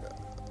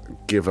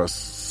give us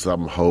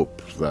some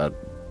hope that,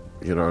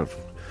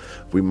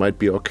 we might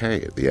be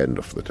okay at the end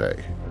of the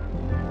day.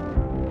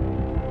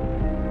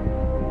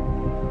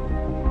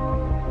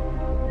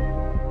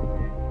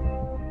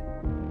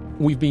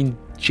 We've been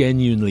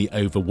genuinely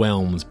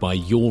overwhelmed by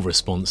your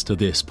response to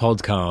this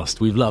podcast.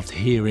 We've loved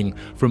hearing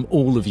from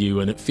all of you,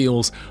 and it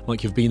feels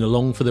like you've been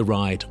along for the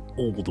ride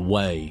all the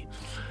way.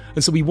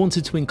 And so we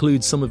wanted to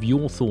include some of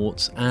your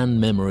thoughts and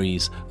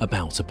memories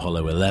about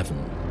Apollo 11.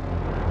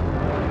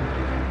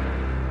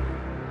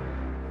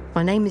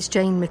 My name is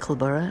Jane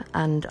Mickleborough,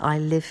 and I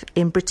live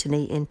in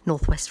Brittany in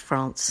northwest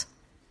France.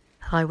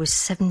 I was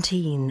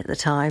 17 at the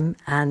time,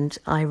 and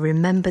I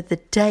remember the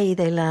day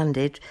they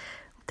landed.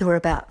 There were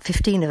about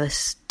 15 of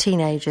us,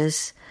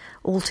 teenagers,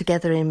 all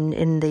together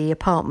in the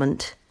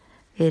apartment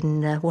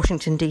in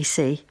Washington,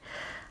 D.C.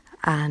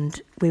 And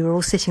we were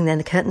all sitting there, and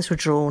the curtains were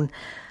drawn,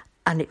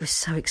 and it was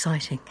so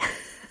exciting.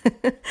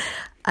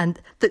 And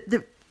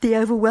the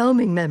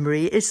overwhelming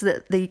memory is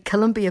that the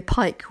Columbia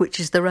Pike, which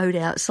is the road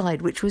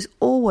outside, which was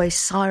always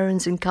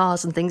sirens and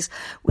cars and things,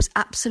 was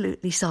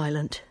absolutely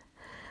silent.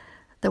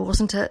 There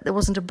wasn't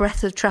a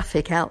breath of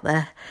traffic out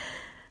there.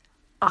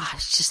 I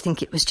just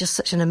think it was just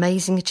such an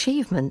amazing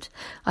achievement.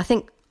 I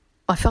think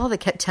My father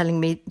kept telling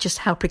me just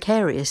how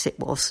precarious it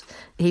was.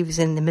 He was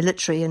in the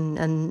military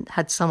and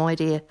had some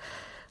idea,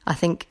 I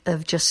think,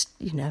 of just,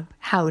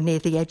 how near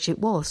the edge it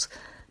was.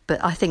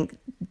 But I think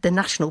the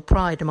national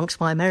pride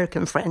amongst my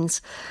American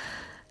friends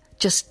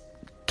just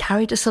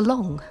carried us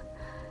along.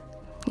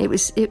 It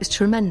was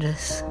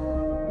tremendous.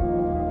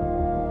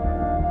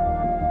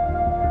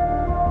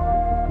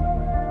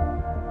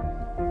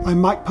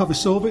 I'm Mike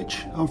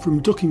Pavasovich. I'm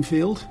from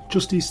Duckingfield,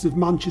 just east of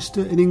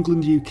Manchester in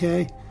England,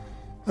 UK,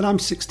 and I'm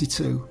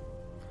 62.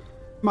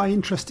 My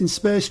interest in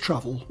space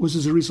travel was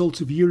as a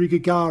result of Yuri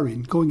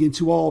Gagarin going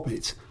into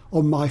orbit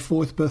on my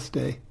 4th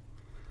birthday.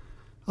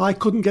 I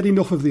couldn't get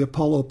enough of the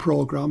Apollo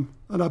programme,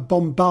 and I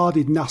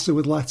bombarded NASA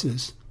with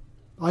letters.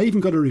 I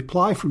even got a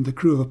reply from the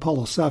crew of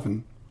Apollo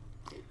 7.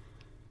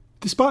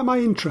 Despite my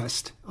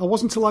interest, I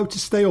wasn't allowed to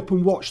stay up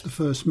and watch the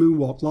first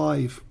moonwalk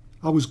live.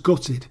 I was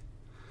gutted.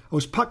 I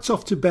was packed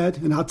off to bed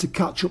and had to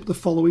catch up the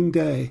following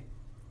day.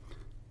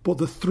 But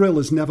the thrill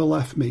has never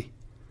left me.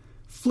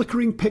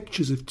 Flickering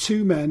pictures of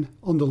 2 men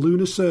on the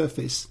lunar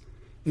surface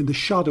in the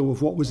shadow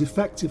of what was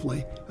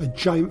effectively a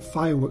giant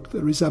firework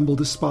that resembled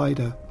a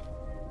spider.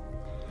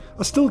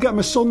 I still get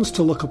my sons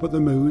to look up at the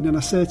moon and I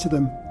say to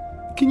them,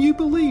 "Can you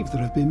believe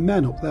there have been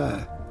men up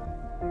there?"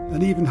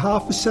 And even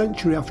half a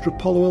century after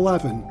Apollo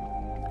 11,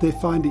 they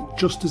find it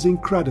just as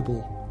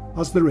incredible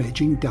as their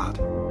aging dad.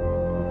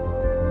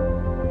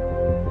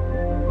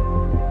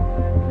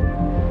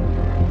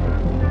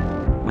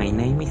 My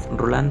name is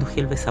Rolando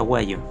Gilves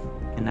Aguayo,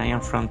 and I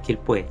am from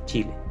Quilpué,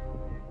 Chile.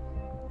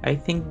 I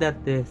think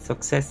that the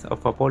success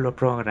of Apollo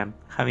program,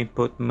 having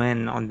put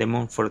men on the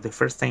moon for the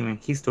first time in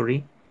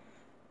history,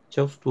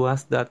 shows to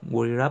us that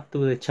we're up to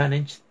the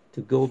challenge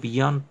to go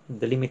beyond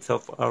the limits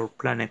of our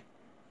planet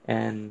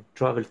and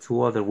travel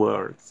to other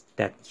worlds,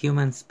 that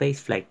human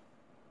spaceflight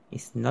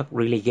is not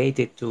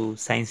relegated to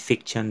science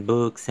fiction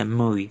books and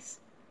movies,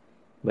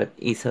 but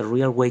is a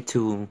real way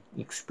to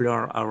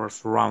explore our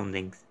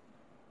surroundings.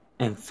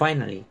 And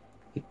finally,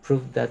 it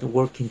proved that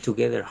working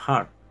together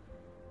hard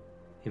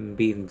and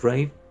being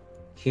brave,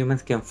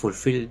 humans can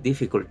fulfill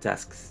difficult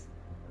tasks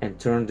and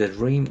turn the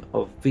dream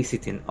of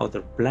visiting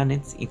other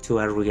planets into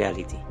a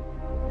reality.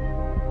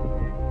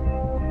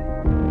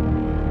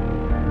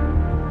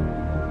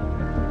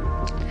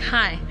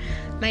 Hi,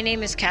 my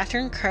name is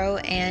Catherine Crow,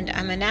 and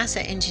I'm a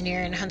NASA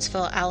engineer in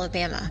Huntsville,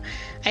 Alabama.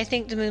 I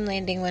think the moon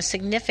landing was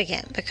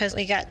significant because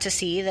we got to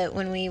see that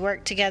when we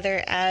work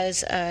together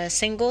as a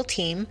single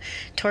team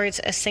towards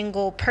a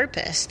single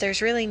purpose,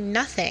 there's really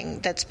nothing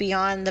that's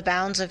beyond the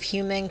bounds of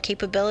human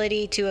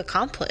capability to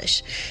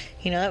accomplish.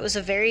 That was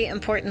a very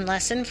important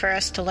lesson for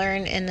us to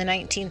learn in the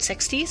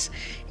 1960s,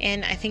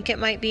 and I think it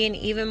might be an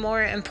even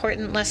more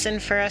important lesson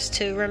for us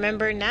to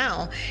remember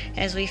now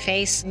as we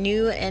face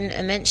new and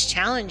immense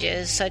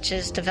challenges such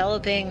as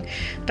developing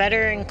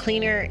better and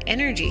cleaner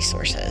energy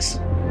sources.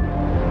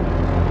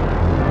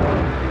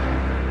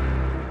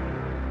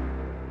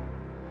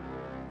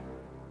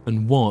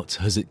 And what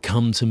has it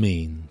come to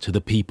mean to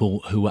the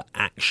people who were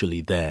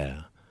actually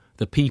there?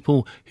 The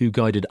people who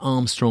guided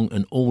Armstrong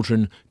and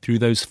Aldrin through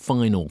those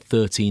final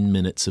 13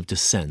 minutes of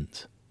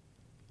descent.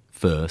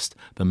 First,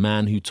 the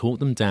man who talked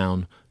them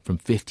down from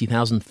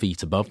 50,000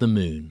 feet above the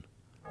moon,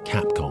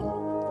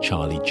 Capcom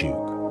Charlie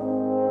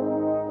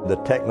Duke.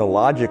 The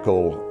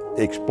technological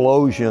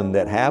explosion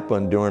that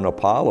happened during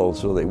Apollo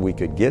so that we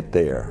could get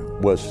there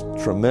was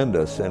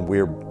tremendous, and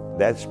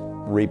that's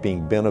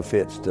reaping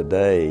benefits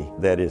today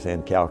that is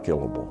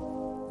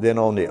incalculable. Then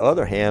on the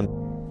other hand,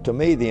 to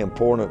me, the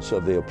importance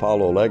of the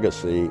Apollo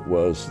legacy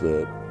was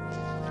that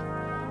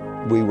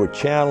we were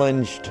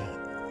challenged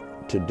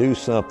to do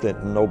something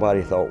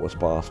nobody thought was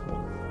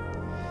possible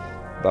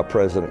by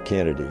President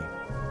Kennedy.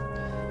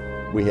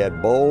 We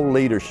had bold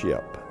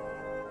leadership,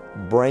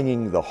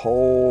 bringing the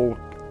whole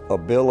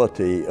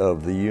ability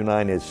of the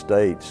United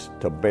States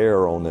to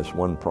bear on this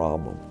one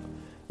problem,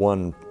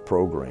 one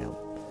program,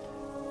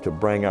 to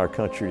bring our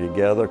country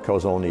together,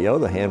 because on the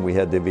other hand, we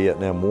had the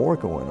Vietnam War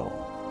going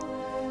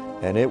on,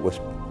 and it was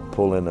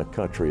pulling the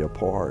country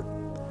apart.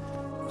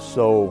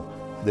 So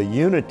the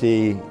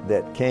unity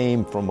that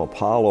came from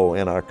Apollo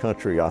in our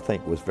country, I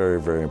think, was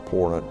very, very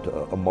important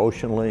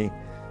emotionally,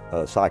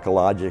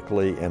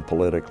 psychologically, and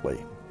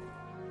politically.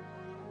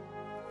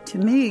 To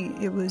me,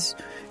 it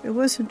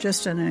wasn't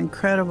just an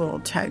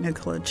incredible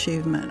technical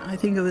achievement. I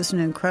think it was an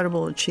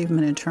incredible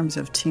achievement in terms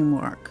of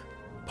teamwork.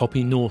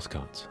 Poppy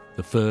Northcutt,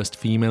 the first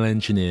female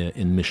engineer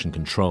in mission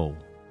control.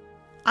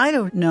 I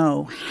don't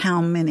know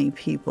how many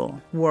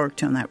people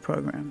worked on that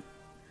program,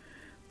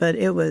 but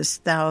it was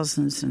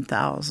thousands and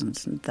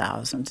thousands and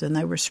thousands, and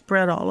they were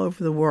spread all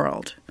over the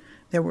world.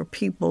 There were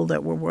people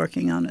that were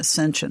working on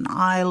Ascension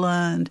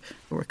Island,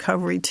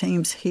 recovery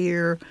teams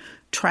here,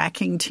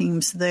 tracking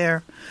teams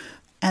there,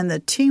 and the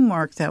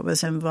teamwork that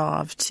was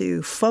involved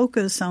to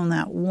focus on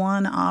that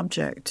one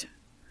object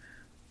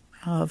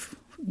of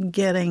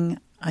getting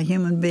a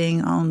human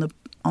being on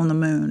the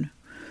moon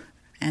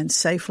and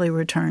safely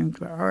returning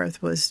to Earth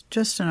was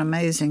just an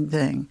amazing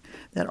thing,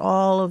 that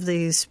all of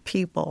these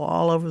people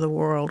all over the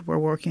world were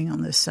working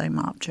on this same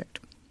object.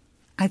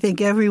 I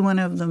think every one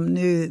of them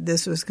knew that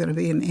this was going to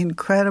be an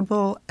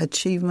incredible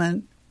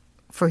achievement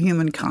for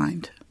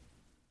humankind.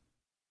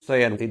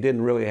 Saying it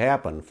didn't really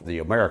happen for the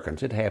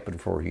Americans, it happened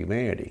for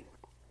humanity.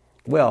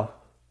 Well,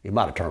 it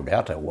might have turned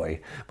out that way,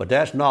 but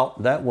that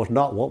was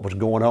not what was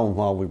going on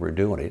while we were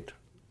doing it.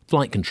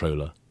 Flight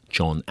controller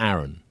John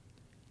Aaron,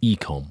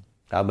 ECOM.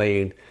 I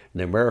mean,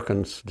 the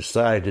Americans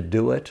decided to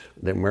do it.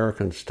 The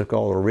Americans took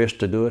all the risk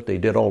to do it. They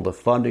did all the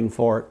funding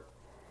for it,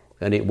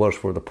 and it was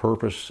for the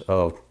purpose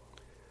of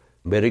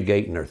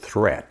mitigating their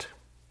threat,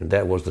 and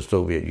that was the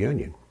Soviet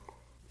Union.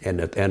 And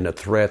the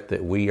threat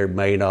that we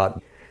may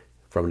not,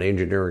 from an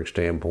engineering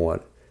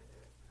standpoint,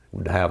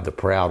 would have the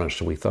prowess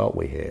that we thought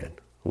we had.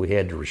 We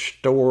had to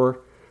restore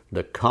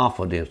the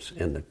confidence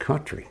in the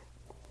country.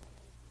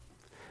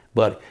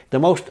 But the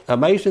most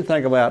amazing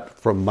thing about,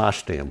 from my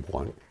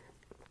standpoint,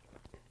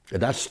 and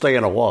that's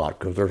saying a lot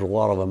because there's a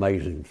lot of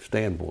amazing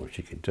standpoints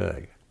you can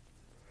take.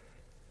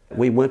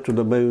 We went to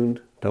the moon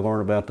to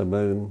learn about the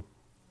moon.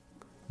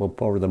 Well,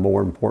 probably the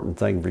more important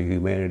thing for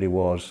humanity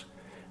was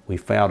we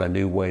found a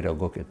new way to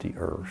look at the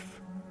Earth.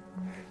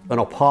 On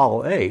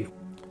Apollo 8,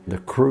 the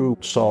crew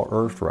saw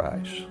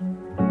Earthrise.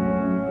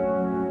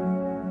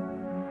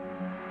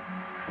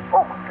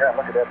 Oh my God,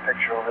 look at that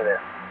picture over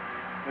there.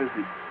 There's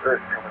the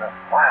Earth coming up.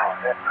 Wow,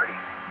 is that pretty?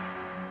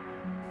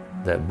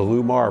 That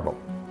blue marble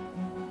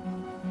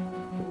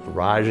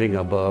rising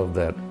above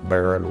that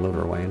barren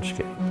lunar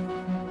landscape.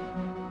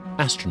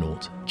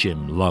 Astronaut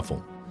Jim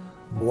Lovell.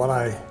 When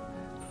I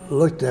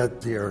looked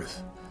at the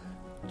Earth,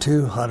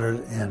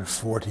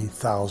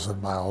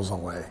 240,000 miles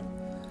away,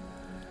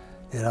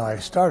 I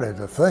started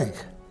to think,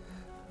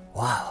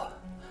 wow,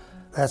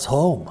 that's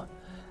home.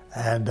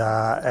 And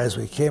as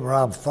we came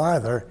around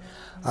farther,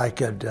 I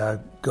could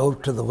go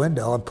to the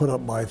window and put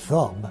up my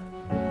thumb,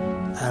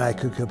 and I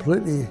could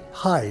completely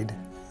hide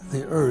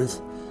the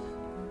Earth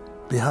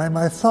behind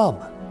my thumb.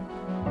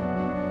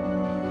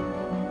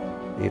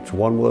 It's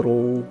one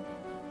little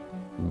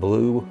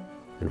blue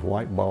and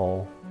white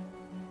ball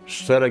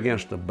set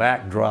against the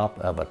backdrop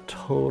of a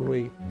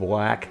totally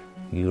black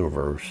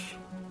universe.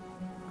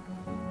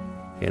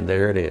 And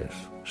there it is,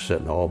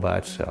 sitting all by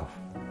itself.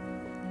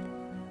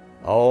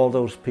 All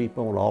those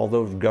people and all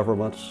those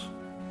governments,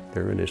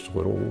 they're in this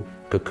little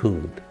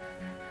cocoon.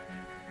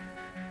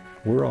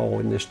 We're all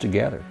in this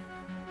together.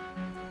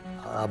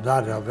 I'm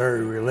not a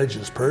very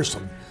religious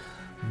person,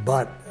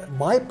 but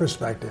my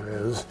perspective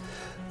is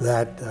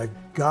that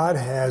God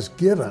has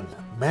given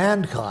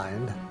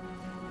mankind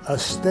a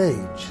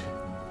stage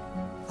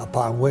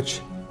upon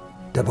which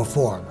to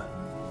perform.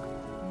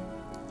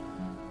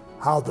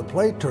 How the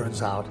play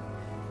turns out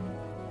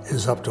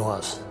is up to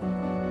us.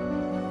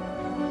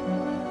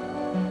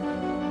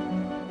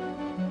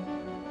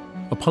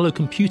 Apollo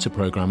computer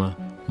programmer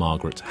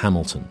Margaret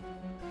Hamilton.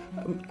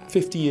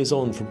 50 years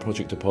on from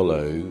Project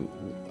Apollo,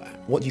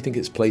 what do you think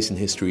its place in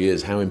history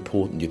is? How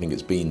important do you think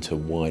it's been to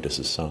wider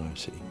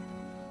society?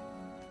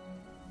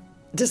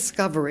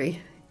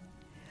 Discovery.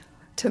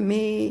 To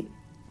me,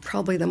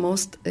 probably the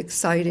most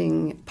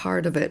exciting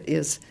part of it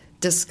is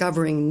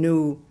discovering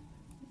new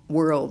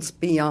worlds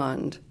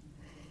beyond.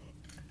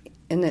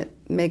 And it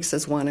makes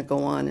us want to go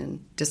on and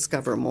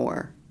discover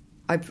more.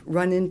 I've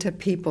run into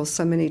people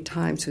so many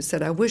times who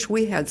said, I wish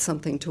we had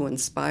something to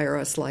inspire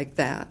us like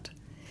that.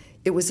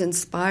 It was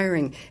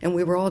inspiring, and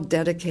we were all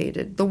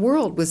dedicated. The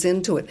world was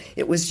into it.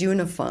 It was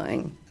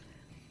unifying.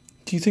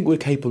 Do you think we're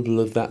capable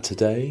of that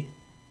today?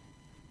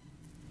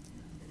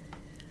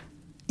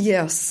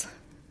 Yes.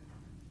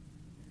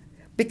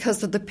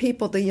 Because of the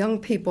people, the young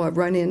people I've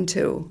run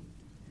into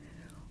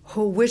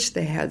who wish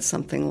they had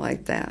something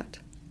like that.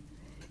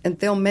 And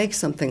they'll make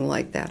something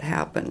like that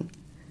happen.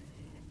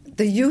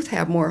 The youth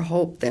have more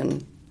hope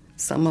than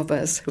some of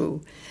us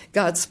who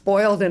got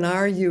spoiled in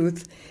our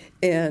youth,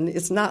 and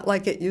it's not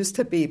like it used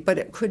to be, but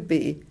it could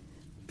be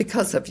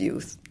because of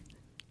youth.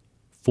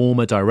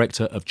 Former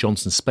director of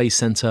Johnson Space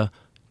Center,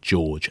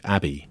 George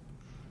Abbey.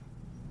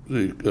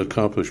 The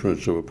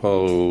accomplishments of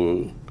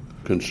Apollo,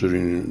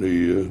 considering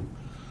the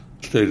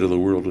state of the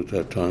world at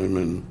that time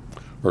and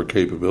our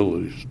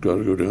capabilities, got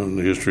to go down in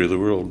the history of the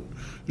world,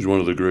 is one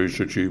of the greatest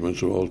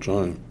achievements of all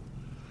time.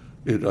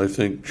 It, I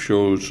think,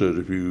 shows that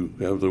if you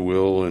have the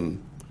will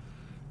and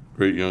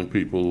great young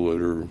people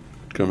that are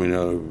coming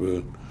out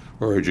of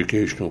our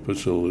educational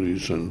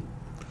facilities, and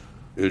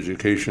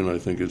education, I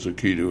think, is the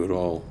key to it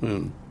all.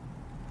 And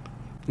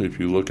if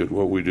you look at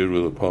what we did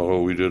with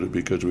Apollo, we did it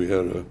because we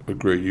had a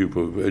great group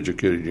of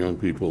educated young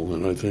people,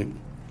 and I think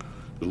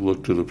to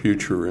look to the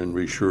future and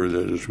be sure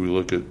that as we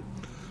look at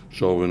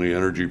solving the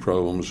energy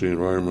problems, the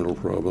environmental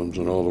problems,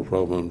 and all the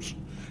problems,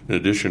 in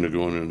addition to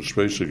going into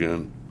space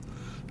again,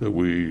 that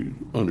we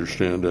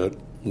understand that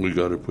we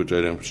got to put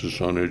that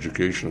emphasis on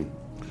education,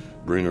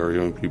 bring our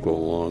young people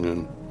along,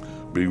 and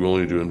be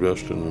willing to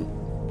invest in them.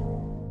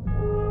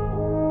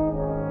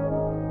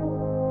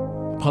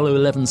 Apollo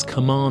 11's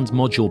command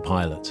module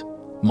pilot,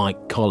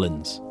 Mike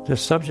Collins. The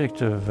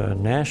subject of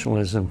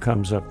nationalism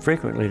comes up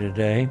frequently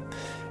today,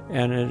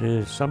 and it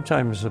is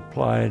sometimes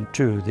applied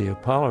to the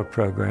Apollo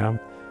program.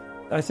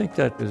 I think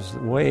that is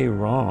way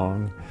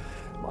wrong.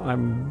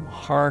 I'm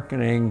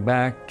hearkening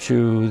back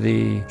to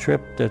the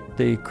trip that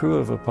the crew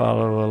of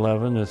Apollo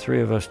 11, the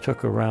three of us,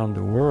 took around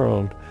the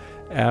world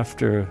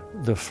after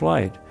the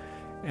flight.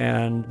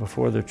 And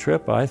before the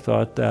trip, I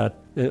thought that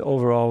the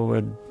overall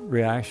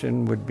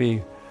reaction would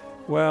be,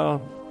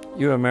 well,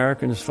 you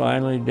Americans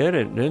finally did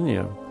it, didn't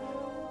you?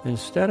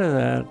 Instead of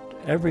that,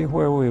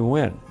 everywhere we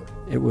went,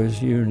 it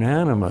was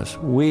unanimous.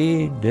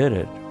 We did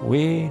it.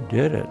 We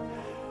did it.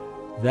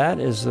 That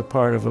is the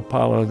part of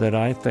Apollo that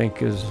I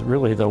think is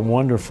really the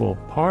wonderful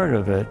part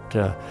of it.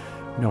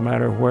 No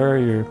matter where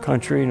your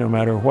country, no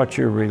matter what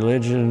your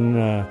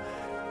religion,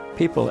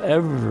 people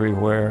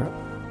everywhere,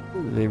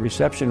 the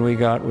reception we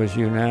got was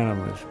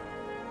unanimous.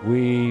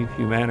 We,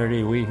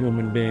 humanity, we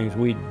human beings,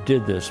 we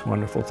did this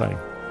wonderful thing.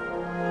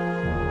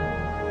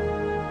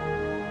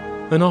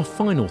 And our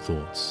final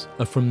thoughts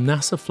are from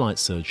NASA flight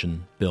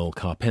surgeon Bill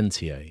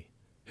Carpentier,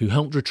 who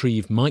helped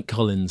retrieve Mike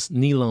Collins,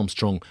 Neil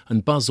Armstrong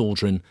and Buzz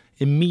Aldrin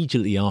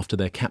immediately after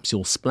their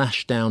capsule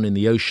splashed down in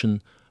the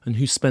ocean, and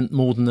who spent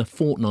more than a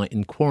fortnight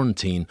in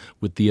quarantine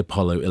with the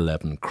Apollo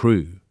 11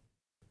 crew.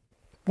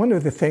 One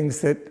of the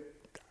things that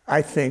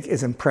I think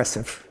is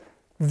impressive,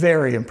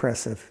 very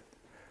impressive,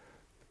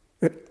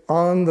 that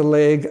on the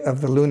leg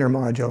of the lunar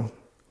module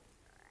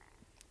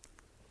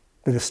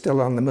that is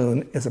still on the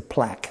moon is a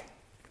plaque.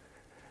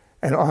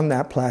 And on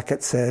that plaque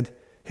it said,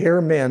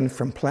 "Here men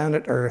from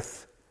planet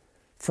Earth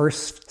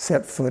first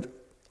set foot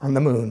on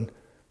the moon,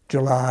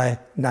 July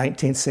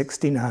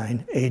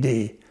 1969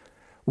 AD.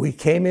 We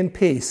came in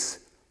peace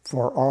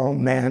for all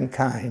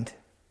mankind."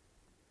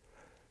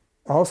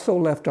 Also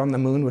left on the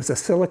moon was a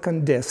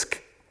silicon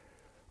disk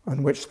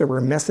on which there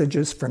were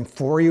messages from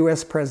 4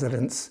 U.S.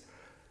 presidents,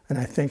 and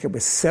I think it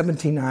was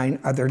 79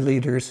 other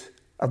leaders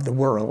of the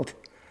world,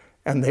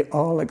 and they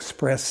all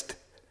expressed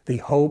the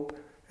hope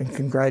and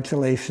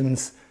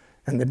congratulations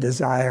and the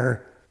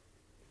desire,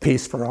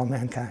 peace for all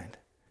mankind.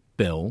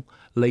 Bill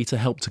later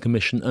helped to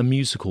commission a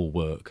musical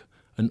work,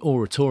 an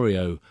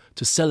oratorio,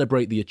 to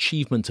celebrate the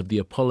achievement of the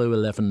Apollo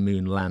 11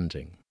 moon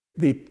landing.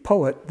 The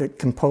poet that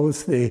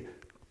composed the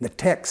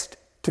text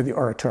to the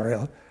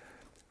oratorio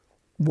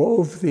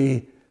wove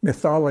the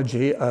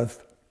mythology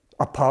of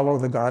Apollo,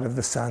 the god of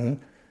the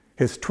sun,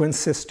 his twin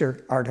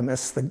sister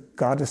Artemis, the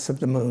goddess of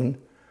the moon,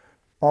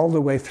 all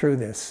the way through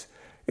this.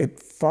 It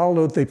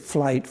followed the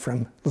flight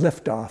from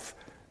liftoff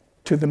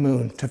to the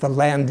moon, to the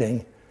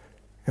landing,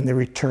 and the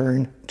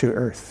return to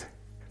Earth.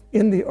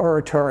 In the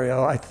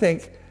oratorio, I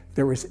think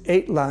there was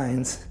 8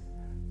 lines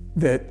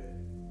that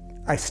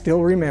I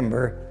still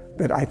remember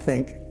that I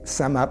think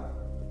sum up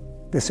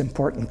this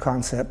important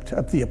concept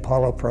of the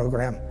Apollo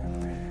program.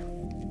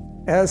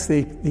 As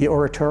the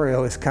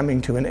oratorio is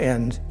coming to an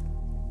end,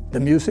 the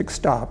music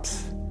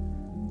stops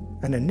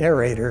and a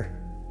narrator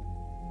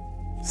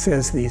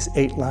says these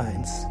 8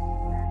 lines.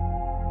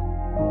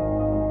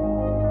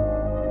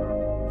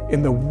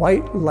 In the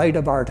white light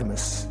of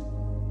Artemis,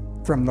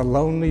 from the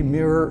lonely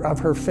mirror of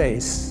her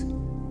face,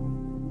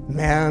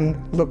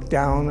 man looked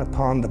down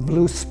upon the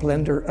blue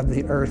splendor of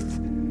the earth,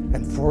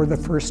 and for the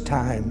first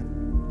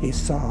time he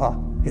saw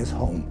his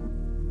home.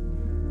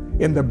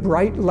 In the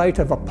bright light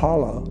of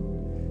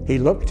Apollo, he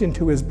looked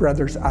into his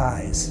brother's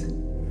eyes,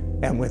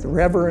 and with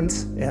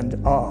reverence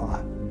and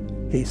awe,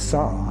 he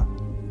saw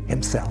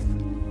himself.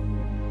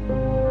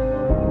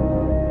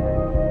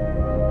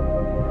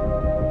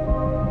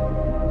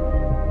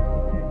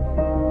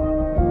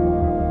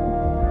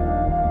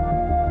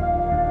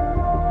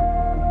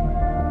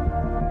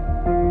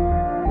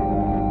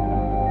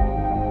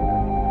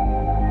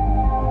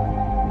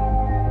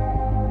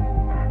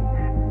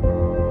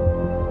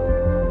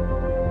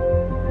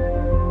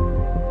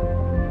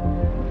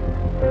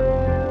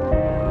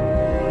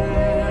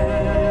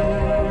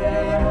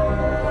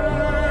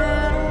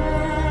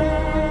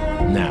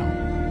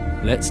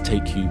 Let's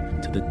take you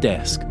to the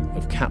desk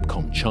of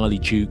Capcom Charlie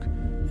Duke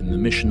in the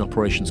Mission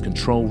Operations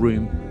Control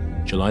Room,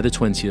 July the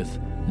 20th,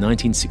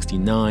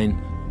 1969,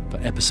 for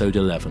Episode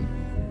 11,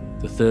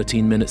 the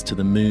 13 minutes to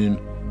the moon,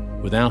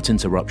 without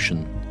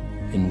interruption,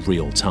 in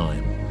real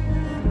time.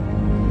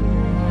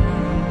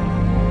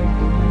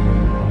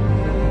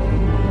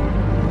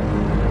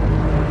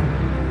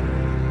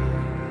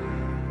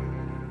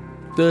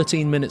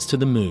 "13 Minutes to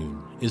the Moon"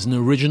 is an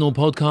original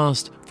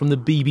podcast from the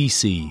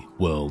BBC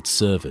World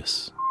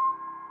Service.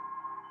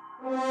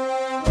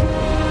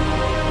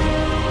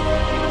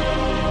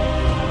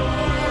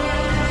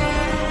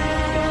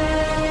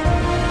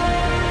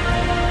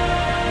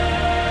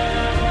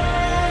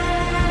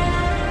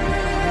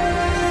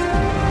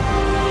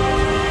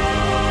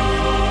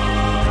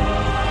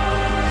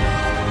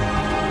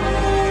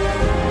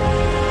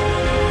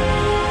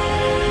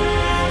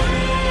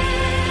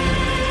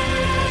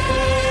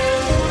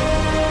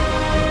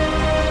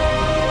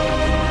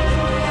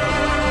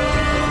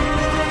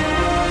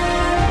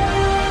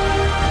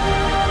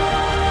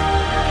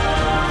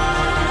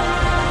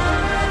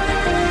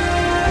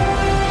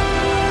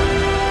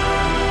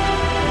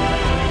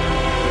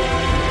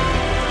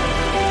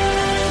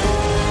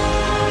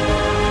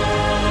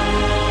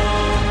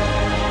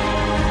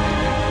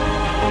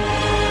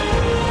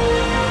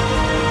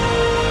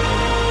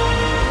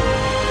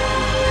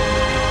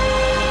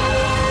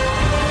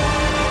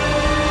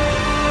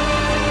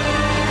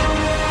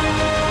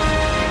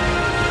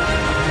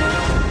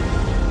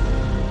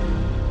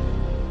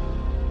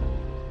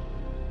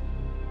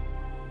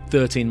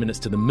 13 Minutes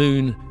to the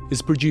Moon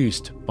is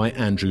produced by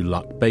Andrew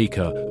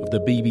Luck-Baker of the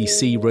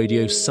BBC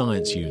Radio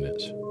Science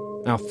Unit.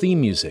 Our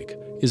theme music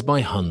is by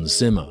Hans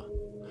Zimmer.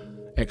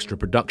 Extra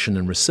production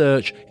and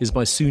research is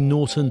by Sue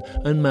Norton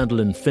and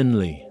Madeline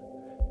Finley.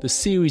 The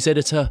series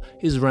editor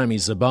is Rami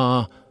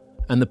Zabar,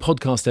 and the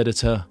podcast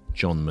editor,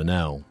 John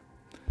Manell.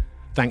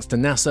 Thanks to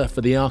NASA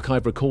for the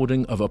archive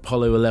recording of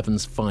Apollo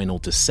 11's final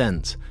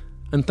descent.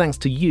 And thanks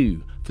to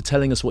you for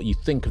telling us what you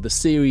think of the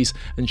series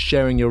and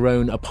sharing your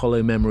own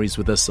Apollo memories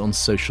with us on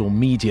social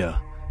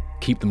media.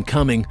 Keep them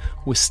coming,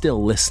 we're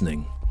still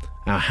listening.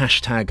 Our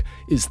hashtag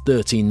is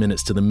 13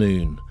 Minutes to the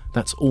Moon.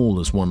 That's all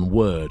as one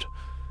word.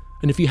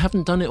 And if you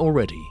haven't done it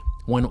already,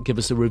 why not give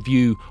us a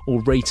review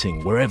or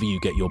rating wherever you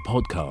get your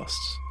podcasts?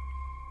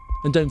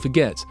 And don't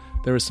forget,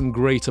 there are some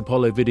great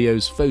Apollo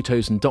videos,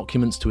 photos and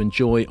documents to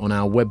enjoy on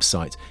our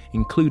website,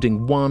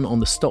 including one on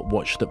the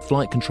stopwatch that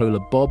flight controller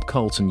Bob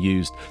Carlton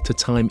used to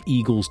time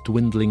Eagle's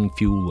dwindling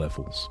fuel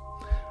levels.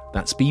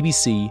 That's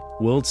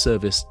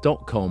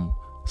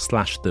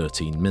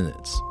bbcworldservice.com/13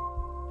 minutes.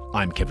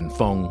 I'm Kevin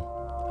Fong,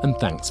 and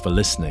thanks for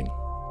listening.